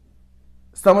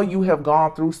 Some of you have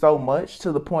gone through so much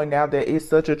to the point now that it's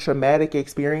such a traumatic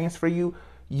experience for you.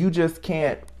 You just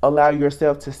can't allow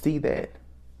yourself to see that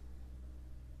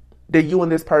you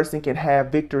and this person can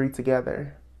have victory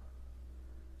together.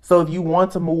 So if you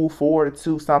want to move forward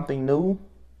to something new,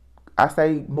 I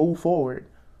say move forward.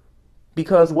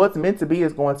 Because what's meant to be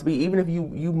is going to be, even if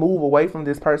you move away from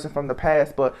this person from the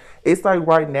past. But it's like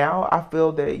right now, I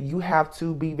feel that you have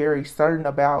to be very certain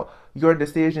about your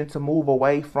decision to move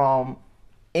away from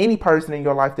any person in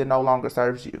your life that no longer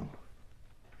serves you.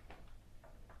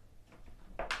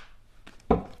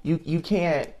 You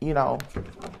can't,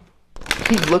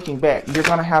 keep looking back. You're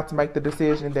gonna have to make the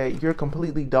decision that you're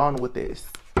completely done with this.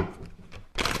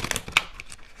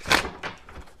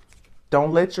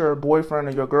 Don't let your boyfriend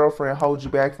or your girlfriend hold you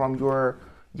back from your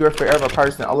forever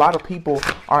person. A lot of people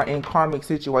are in karmic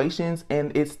situations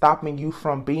and it's stopping you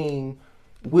from being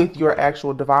with your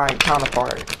actual divine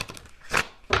counterpart.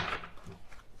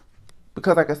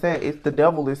 Because like I said, it's the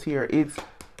devil is here. It's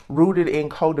rooted in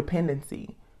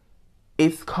codependency.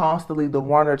 It's constantly the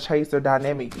runner chaser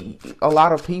dynamic. A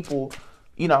lot of people,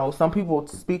 some people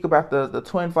speak about the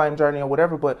twin flame journey or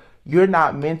whatever, but you're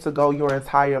not meant to go your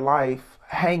entire life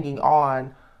hanging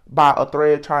on by a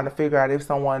thread trying to figure out if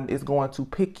someone is going to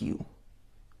pick you.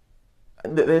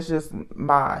 That's just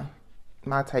my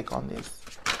take on this.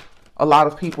 A lot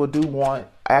of people do want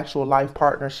actual life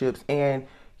partnerships, and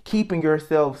keeping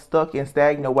yourself stuck and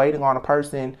stagnant waiting on a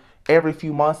person every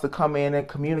few months to come in and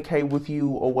communicate with you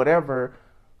or whatever,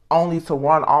 only to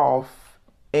run off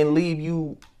and leave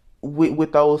you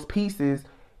with those pieces,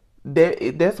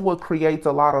 that's what creates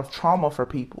a lot of trauma for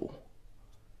people.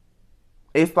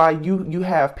 It's like you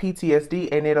have PTSD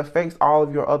and it affects all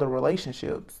of your other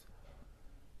relationships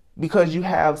because you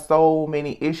have so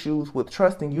many issues with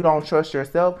trusting. You don't trust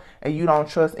yourself and you don't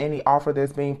trust any offer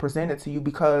that's being presented to you,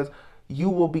 because you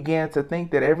will begin to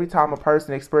think that every time a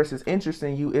person expresses interest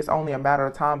in you, it's only a matter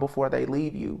of time before they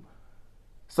leave you.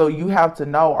 So you have to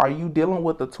know, are you dealing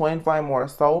with a twin flame or a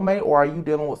soulmate, or are you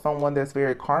dealing with someone that's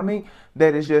very karmic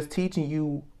that is just teaching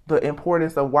you the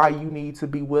importance of why you need to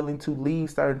be willing to leave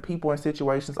certain people and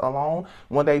situations alone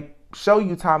when they show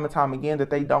you time and time again that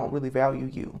they don't really value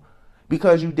you?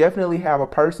 Because you definitely have a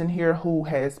person here who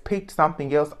has picked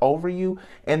something else over you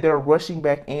and they're rushing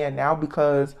back in now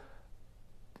because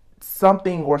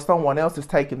something or someone else is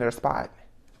taking their spot.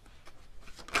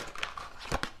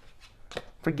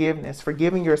 Forgiveness.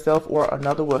 Forgiving yourself or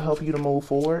another will help you to move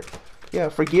forward. Yeah,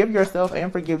 forgive yourself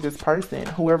and forgive this person,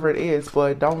 whoever it is,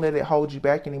 but don't let it hold you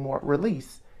back anymore.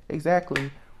 Release.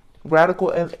 Exactly.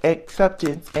 Radical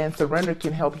acceptance and surrender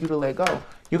can help you to let go.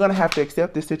 You're going to have to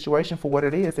accept this situation for what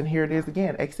it is. And here it is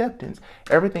again, acceptance.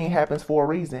 Everything happens for a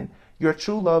reason. Your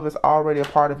true love is already a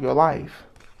part of your life.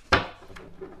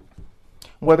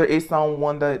 Whether it's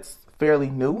someone that's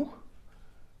fairly new,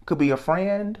 could be a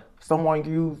friend, someone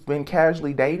you've been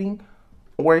casually dating,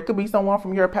 or it could be someone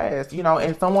from your past,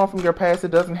 and someone from your past,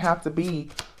 it doesn't have to be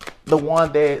the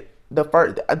one that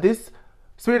this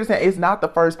spirit is saying it's not the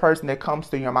first person that comes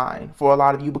to your mind for a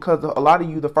lot of you, because a lot of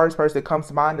you, the first person that comes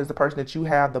to mind is the person that you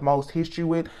have the most history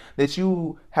with, that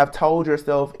you have told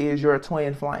yourself is your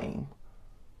twin flame.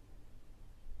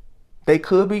 They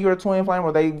could be your twin flame,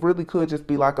 or they really could just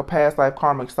be like a past life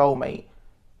karmic soulmate.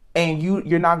 And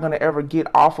you're not going to ever get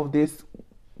off of this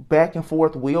back and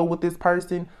forth wheel with this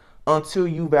person until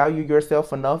you value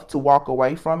yourself enough to walk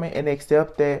away from it and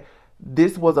accept that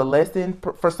this was a lesson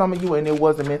for some of you and it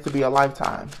wasn't meant to be a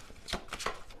lifetime.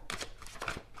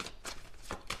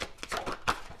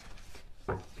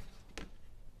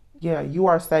 Yeah, you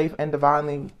are safe and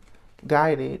divinely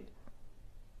guided.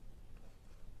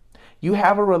 You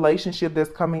have a relationship that's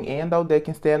coming in, though, that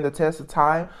can stand the test of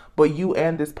time, but you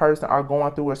and this person are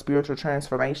going through a spiritual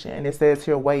transformation. And it says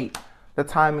here, wait, the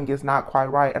timing is not quite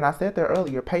right. And I said that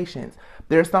earlier, patience.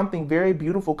 There's something very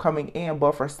beautiful coming in,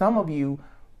 but for some of you,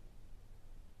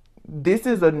 this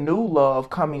is a new love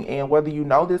coming in, whether you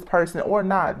know this person or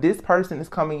not. This person is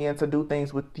coming in to do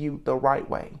things with you the right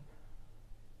way.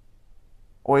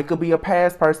 Or it could be a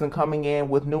past person coming in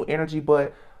with new energy,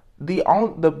 but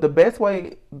the best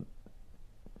way,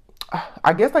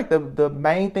 I guess, like the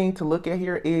main thing to look at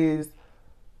here is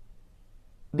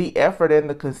the effort and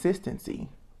the consistency.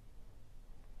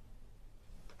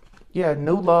 Yeah,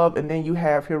 new love, and then you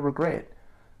have here regret.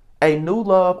 A new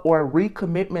love or a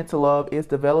recommitment to love is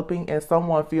developing, and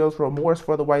someone feels remorse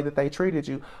for the way that they treated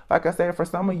you. Like I said, for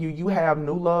some of you, you have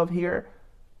new love here,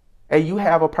 and you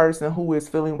have a person who is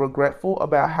feeling regretful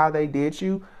about how they did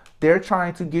you. They're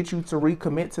trying to get you to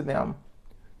recommit to them.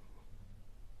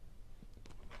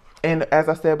 And as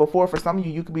I said before, for some of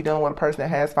you, you could be dealing with a person that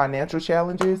has financial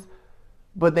challenges,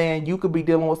 but then you could be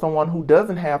dealing with someone who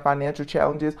doesn't have financial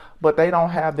challenges, but they don't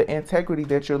have the integrity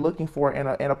that you're looking for in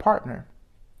a partner.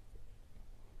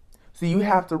 So you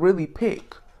have to really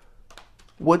pick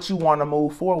what you want to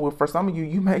move forward with. For some of you,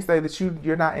 you may say that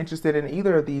you're not interested in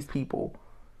either of these people.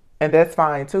 And that's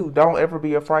fine too. Don't ever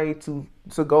be afraid to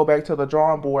go back to the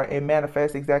drawing board and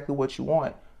manifest exactly what you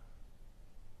want.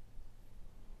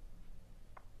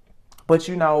 But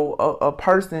you know, a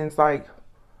person's like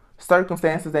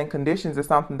circumstances and conditions is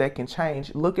something that can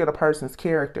change. Look at a person's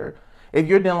character. If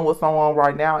you're dealing with someone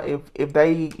right now, if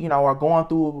they, you know, are going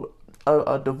through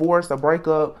a divorce, a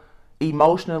breakup,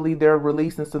 emotionally they're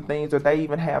releasing some things, or they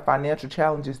even have financial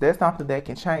challenges, that's something that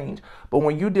can change. But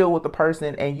when you deal with a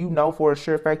person and you know for a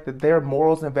sure fact that their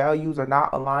morals and values are not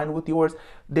aligned with yours,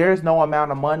 there's no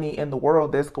amount of money in the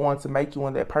world that's going to make you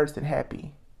and that person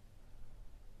happy.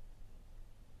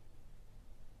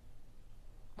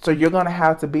 So you're going to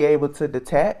have to be able to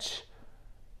detach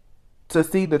to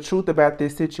see the truth about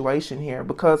this situation here.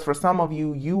 Because for some of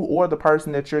you, you or the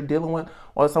person that you're dealing with,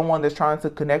 or someone that's trying to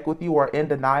connect with you, are in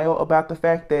denial about the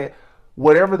fact that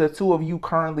whatever the two of you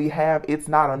currently have, it's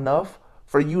not enough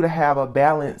for you to have a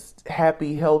balanced,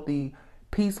 happy, healthy,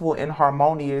 peaceful, and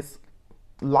harmonious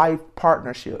life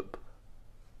partnership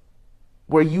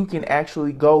where you can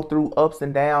actually go through ups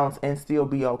and downs and still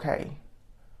be okay.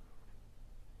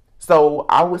 So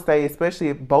I would say, especially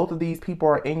if both of these people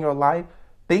are in your life,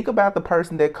 think about the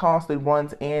person that constantly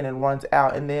runs in and runs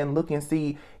out, and then look and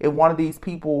see if one of these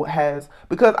people has,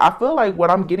 because I feel like what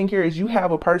I'm getting here is you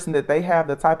have a person that they have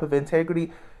the type of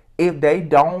integrity. If they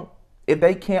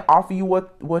can't offer you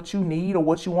what you need or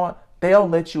what you want, they'll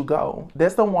let you go.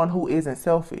 That's someone who isn't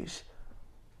selfish.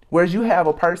 Whereas you have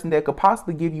a person that could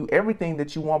possibly give you everything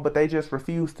that you want, but they just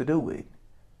refuse to do it.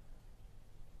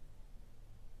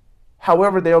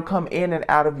 However, they'll come in and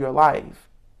out of your life.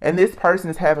 And this person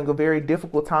is having a very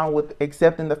difficult time with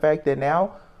accepting the fact that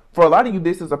now, for a lot of you,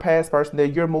 this is a past person that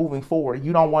you're moving forward.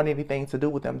 You don't want anything to do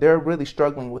with them. They're really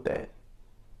struggling with that.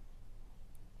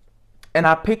 And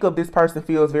I pick up this person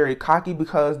feels very cocky,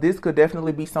 because this could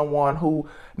definitely be someone who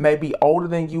may be older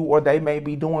than you, or they may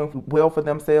be doing well for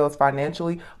themselves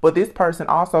financially. But this person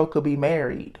also could be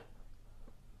married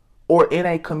or in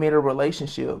a committed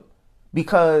relationship,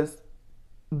 because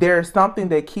there's something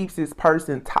that keeps this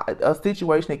person tied, a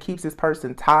situation that keeps this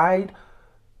person tied,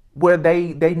 where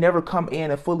they never come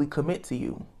in and fully commit to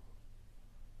you.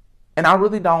 And I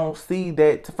really don't see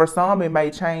that. For some it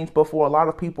may change, but for a lot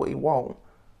of people it won't.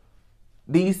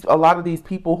 A lot of these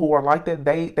people who are like that,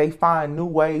 they find new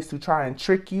ways to try and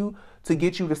trick you to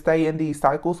get you to stay in these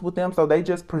cycles with them. So they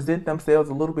just present themselves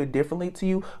a little bit differently to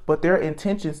you, but their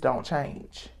intentions don't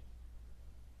change.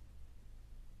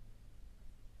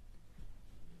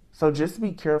 So just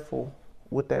be careful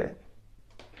with that,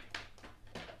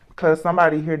 because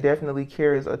somebody here definitely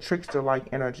carries a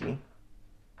trickster-like energy.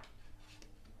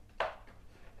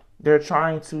 They're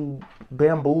trying to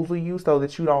bamboozle you so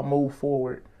that you don't move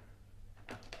forward.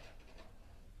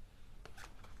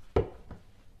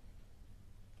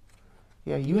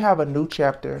 Yeah, you have a new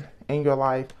chapter in your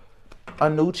life. A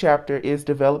new chapter is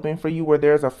developing for you, where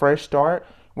there's a fresh start,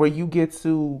 where you get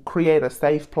to create a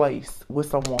safe place with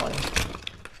someone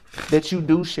that you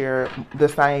do share the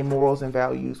same morals and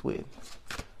values with.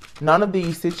 None of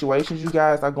these situations, you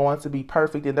guys, are going to be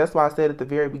perfect. And that's why I said at the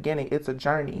very beginning, it's a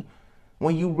journey.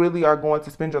 When you really are going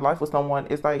to spend your life with someone,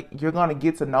 it's like you're going to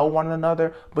get to know one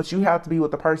another, but you have to be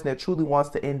with the person that truly wants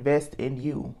to invest in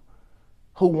you,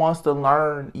 who wants to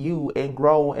learn you and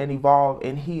grow and evolve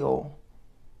and heal.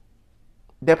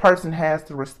 That person has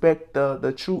to respect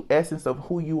the true essence of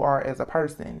who you are as a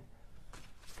person.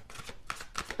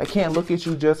 They can't look at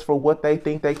you just for what they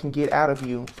think they can get out of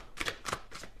you.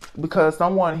 Because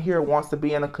someone here wants to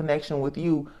be in a connection with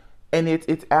you, and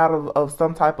it's out of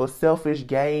some type of selfish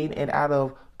gain and out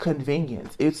of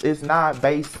convenience. It's not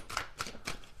based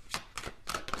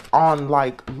on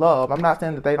like love. I'm not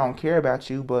saying that they don't care about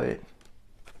you, but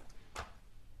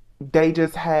they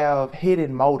just have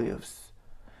hidden motives.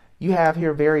 You have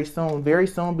here very soon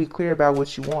be clear about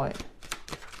what you want.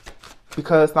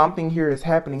 Because something here is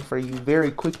happening for you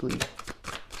very quickly.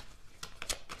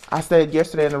 I said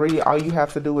yesterday in the reading, all you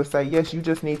have to do is say yes. You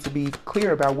just need to be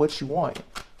clear about what you want.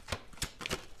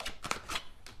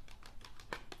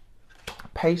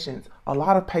 Patience. A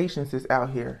lot of patience is out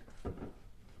here.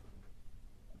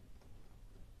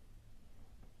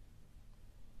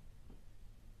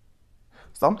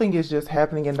 Something is just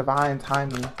happening in divine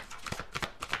timing.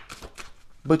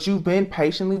 But you've been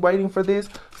patiently waiting for this.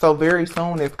 So very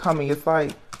soon it's coming. It's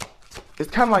kind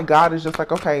of like God is just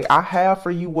like, okay, I have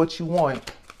for you what you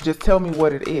want. Just tell me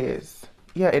what it is.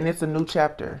 Yeah, and it's a new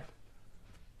chapter.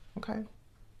 Okay.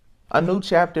 A new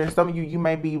chapter. And some of you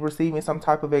may be receiving some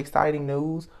type of exciting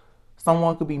news.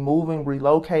 Someone could be moving,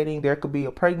 relocating. There could be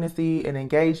a pregnancy, an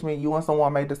engagement. You and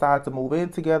someone may decide to move in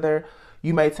together.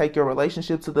 You may take your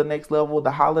relationship to the next level.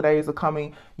 The holidays are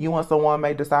coming. You and someone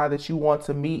may decide that you want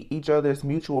to meet each other's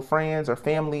mutual friends or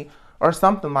family or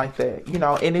something like that, you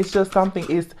know, and it's just something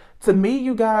is, to me,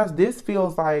 you guys, this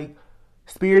feels like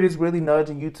Spirit is really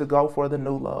nudging you to go for the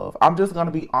new love. I'm just going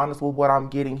to be honest with what I'm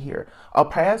getting here. A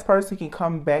past person can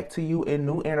come back to you in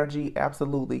new energy,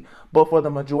 absolutely. But for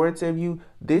the majority of you,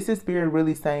 this is Spirit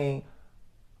really saying,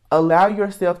 allow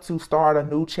yourself to start a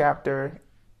new chapter,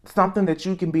 something that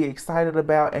you can be excited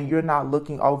about and you're not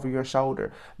looking over your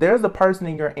shoulder. There's a person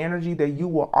in your energy that you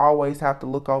will always have to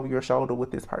look over your shoulder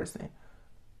with this person.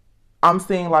 I'm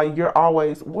seeing like you're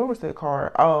always, where was that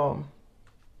card?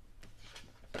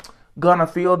 Gonna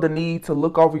feel the need to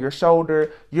look over your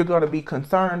shoulder. You're gonna be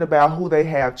concerned about who they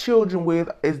have children with.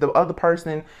 Is the other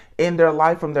person in their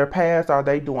life from their past? Are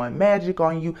they doing magic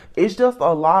on you? It's just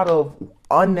a lot of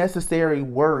unnecessary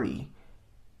worry.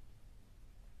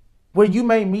 Where you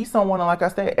may meet someone, and like I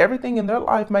said, everything in their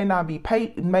life may not be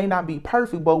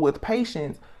perfect, but with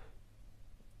patience,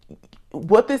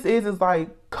 what this is like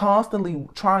constantly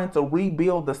trying to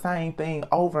rebuild the same thing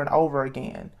over and over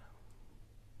again.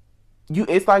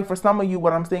 It's like for some of you,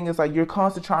 what I'm saying is like you're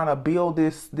constantly trying to build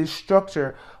this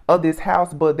structure of this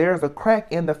house, but there's a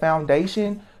crack in the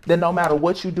foundation that no matter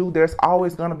what you do, there's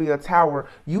always going to be a tower.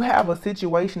 You have a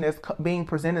situation that's being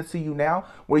presented to you now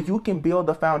where you can build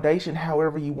the foundation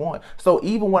however you want. So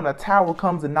even when a tower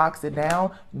comes and knocks it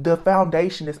down, the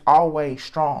foundation is always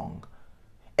strong.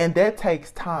 And that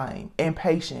takes time and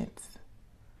patience.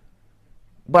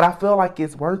 But I feel like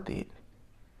it's worth it.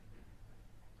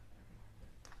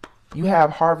 You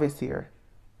have harvest here.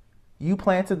 You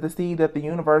planted the seed that the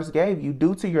universe gave you.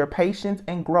 Due to your patience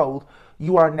and growth,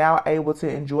 you are now able to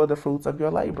enjoy the fruits of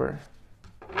your labor.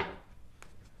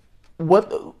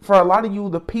 For a lot of you,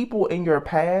 the people in your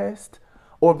past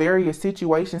or various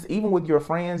situations, even with your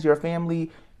friends, your family,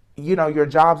 you know, your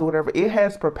jobs, whatever, it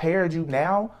has prepared you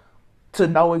now to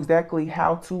know exactly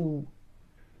how to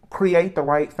create the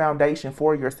right foundation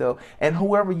for yourself. And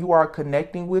whoever you are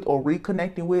connecting with or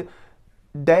reconnecting with,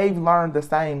 they've learned the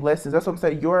same lessons. That's what I'm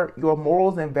saying. Your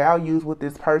morals and values with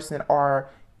this person are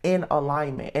in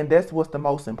alignment. And that's what's the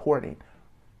most important.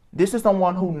 This is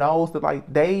someone who knows that like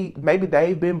maybe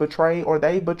they've been betrayed or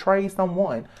they betrayed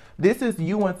someone. This is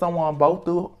you and someone both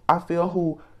through, I feel,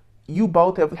 who you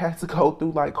both have had to go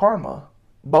through like karma,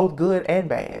 both good and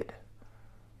bad.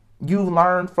 You've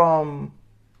learned from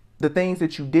the things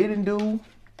that you didn't do,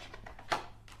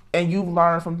 and you've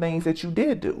learned from things that you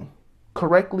did do,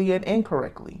 correctly and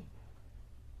incorrectly.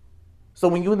 So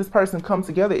when you and this person come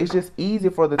together, it's just easy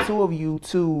for the two of you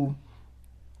to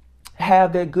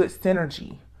have that good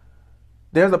synergy.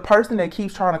 There's a person that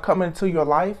keeps trying to come into your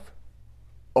life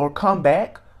or come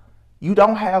back. You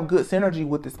don't have good synergy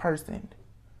with this person.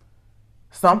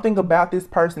 Something about this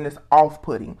person is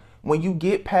off-putting. When you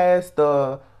get past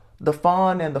the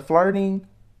fun and the flirting,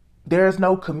 there's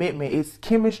no commitment. It's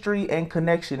chemistry and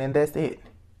connection, and that's it.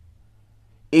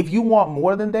 If you want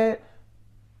more than that,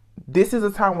 this is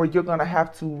a time where you're going to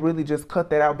have to really just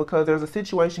cut that out, because there's a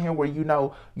situation here where you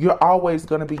know you're always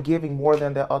going to be giving more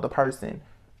than the other person,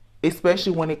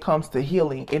 especially when it comes to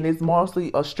healing. And it's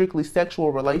mostly a strictly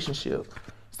sexual relationship.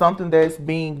 Something that's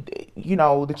being, you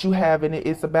know, that you have in it.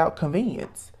 It's about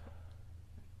convenience.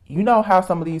 You know how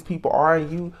some of these people are,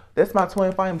 and that's my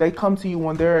twin flame. They come to you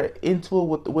when they're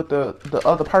into it with the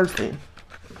other person,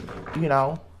 you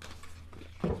know.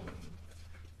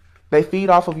 They feed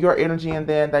off of your energy and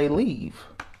then they leave.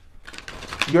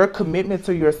 Your commitment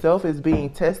to yourself is being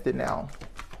tested now.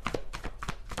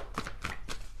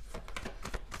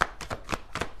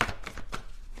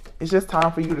 It's just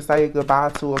time for you to say goodbye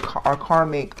to a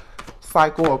karmic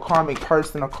cycle, a karmic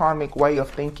person, a karmic way of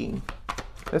thinking.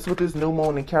 That's what this new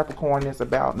moon in Capricorn is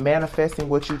about. Manifesting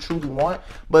what you truly want.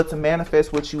 But to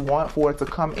manifest what you want, for it to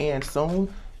come in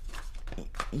soon,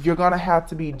 you're going to have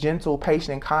to be gentle,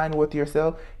 patient, and kind with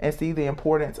yourself, and see the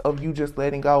importance of you just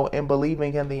letting go and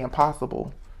believing in the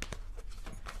impossible.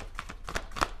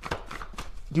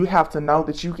 You have to know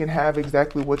that you can have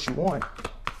exactly what you want.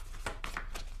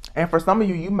 And for some of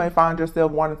you, you may find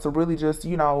yourself wanting to really just,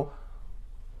 you know,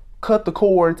 cut the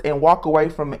cords and walk away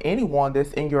from anyone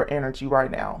that's in your energy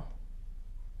right now.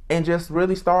 And just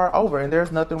really start over. And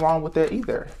there's nothing wrong with that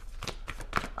either.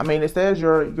 I mean, it says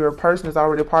your person is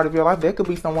already a part of your life. There could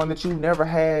be someone that you've never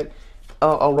had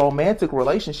a romantic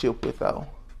relationship with, though.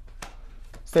 It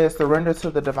says surrender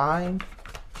to the divine.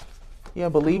 Yeah,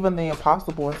 believe in the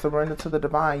impossible and surrender to the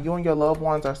divine. You and your loved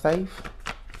ones are safe.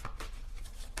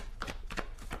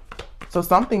 So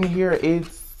something here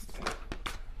is,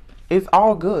 it's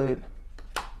all good.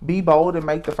 Be bold and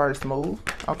make the first move.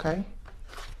 Okay.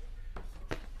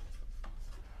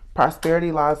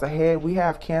 Prosperity lies ahead. We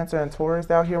have Cancer and Taurus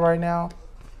out here right now.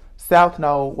 South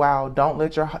Node, wow, don't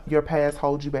let your past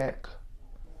hold you back.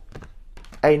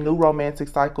 A new romantic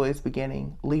cycle is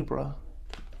beginning. Libra.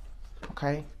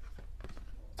 Okay.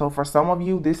 So for some of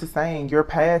you, this is saying your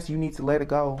past, you need to let it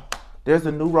go. There's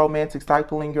a new romantic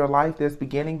cycle in your life that's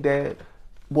beginning that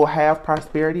will have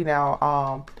prosperity.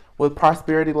 Now, with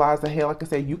prosperity lies ahead, like I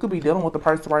said, you could be dealing with a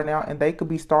person right now and they could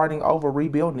be starting over,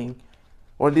 rebuilding.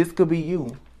 Or this could be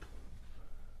you.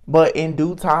 But in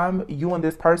due time, you and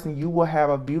this person, you will have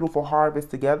a beautiful harvest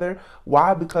together.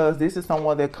 Why? Because this is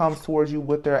someone that comes towards you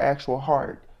with their actual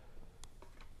heart.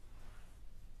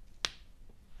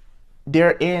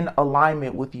 They're in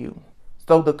alignment with you.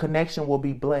 So the connection will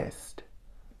be blessed.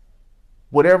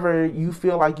 Whatever you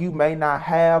feel like you may not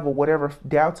have, or whatever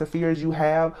doubts or fears you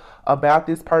have about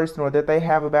this person or that they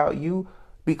have about you,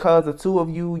 because the two of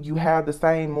you, you have the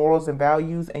same morals and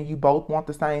values and you both want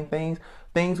the same things,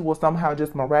 things will somehow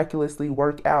just miraculously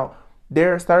work out.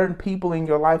 There are certain people in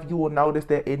your life you will notice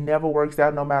that it never works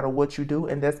out no matter what you do,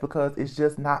 and that's because it's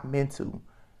just not meant to.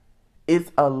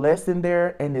 It's a lesson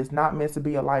there and it's not meant to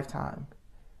be a lifetime.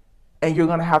 And you're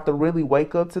going to have to really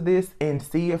wake up to this and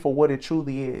see it for what it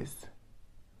truly is.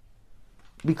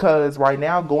 Because right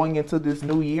now, going into this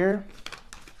new year,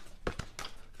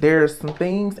 there's some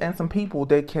things and some people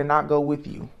that cannot go with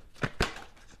you.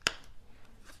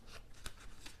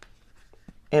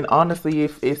 And honestly,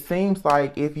 if it seems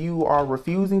like if you are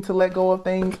refusing to let go of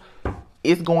things,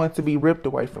 it's going to be ripped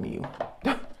away from you.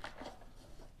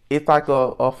 It's like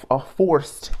a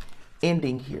forced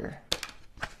ending here.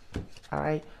 All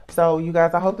right. So you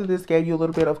guys, I hope that this gave you a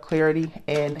little bit of clarity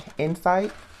and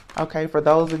insight. Okay. For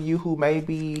those of you who may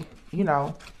be,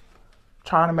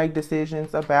 trying to make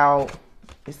decisions about,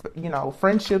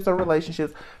 friendships or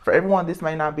relationships. For everyone, this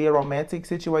may not be a romantic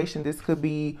situation. This could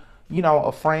be,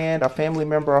 a friend, a family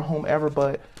member, or whomever.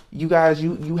 But you guys,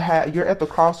 you're at the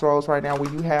crossroads right now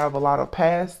where you have a lot of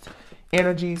past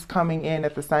energies coming in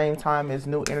at the same time as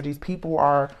new energies. People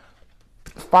are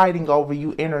fighting over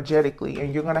you energetically,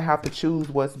 and you're going to have to choose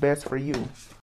what's best for you.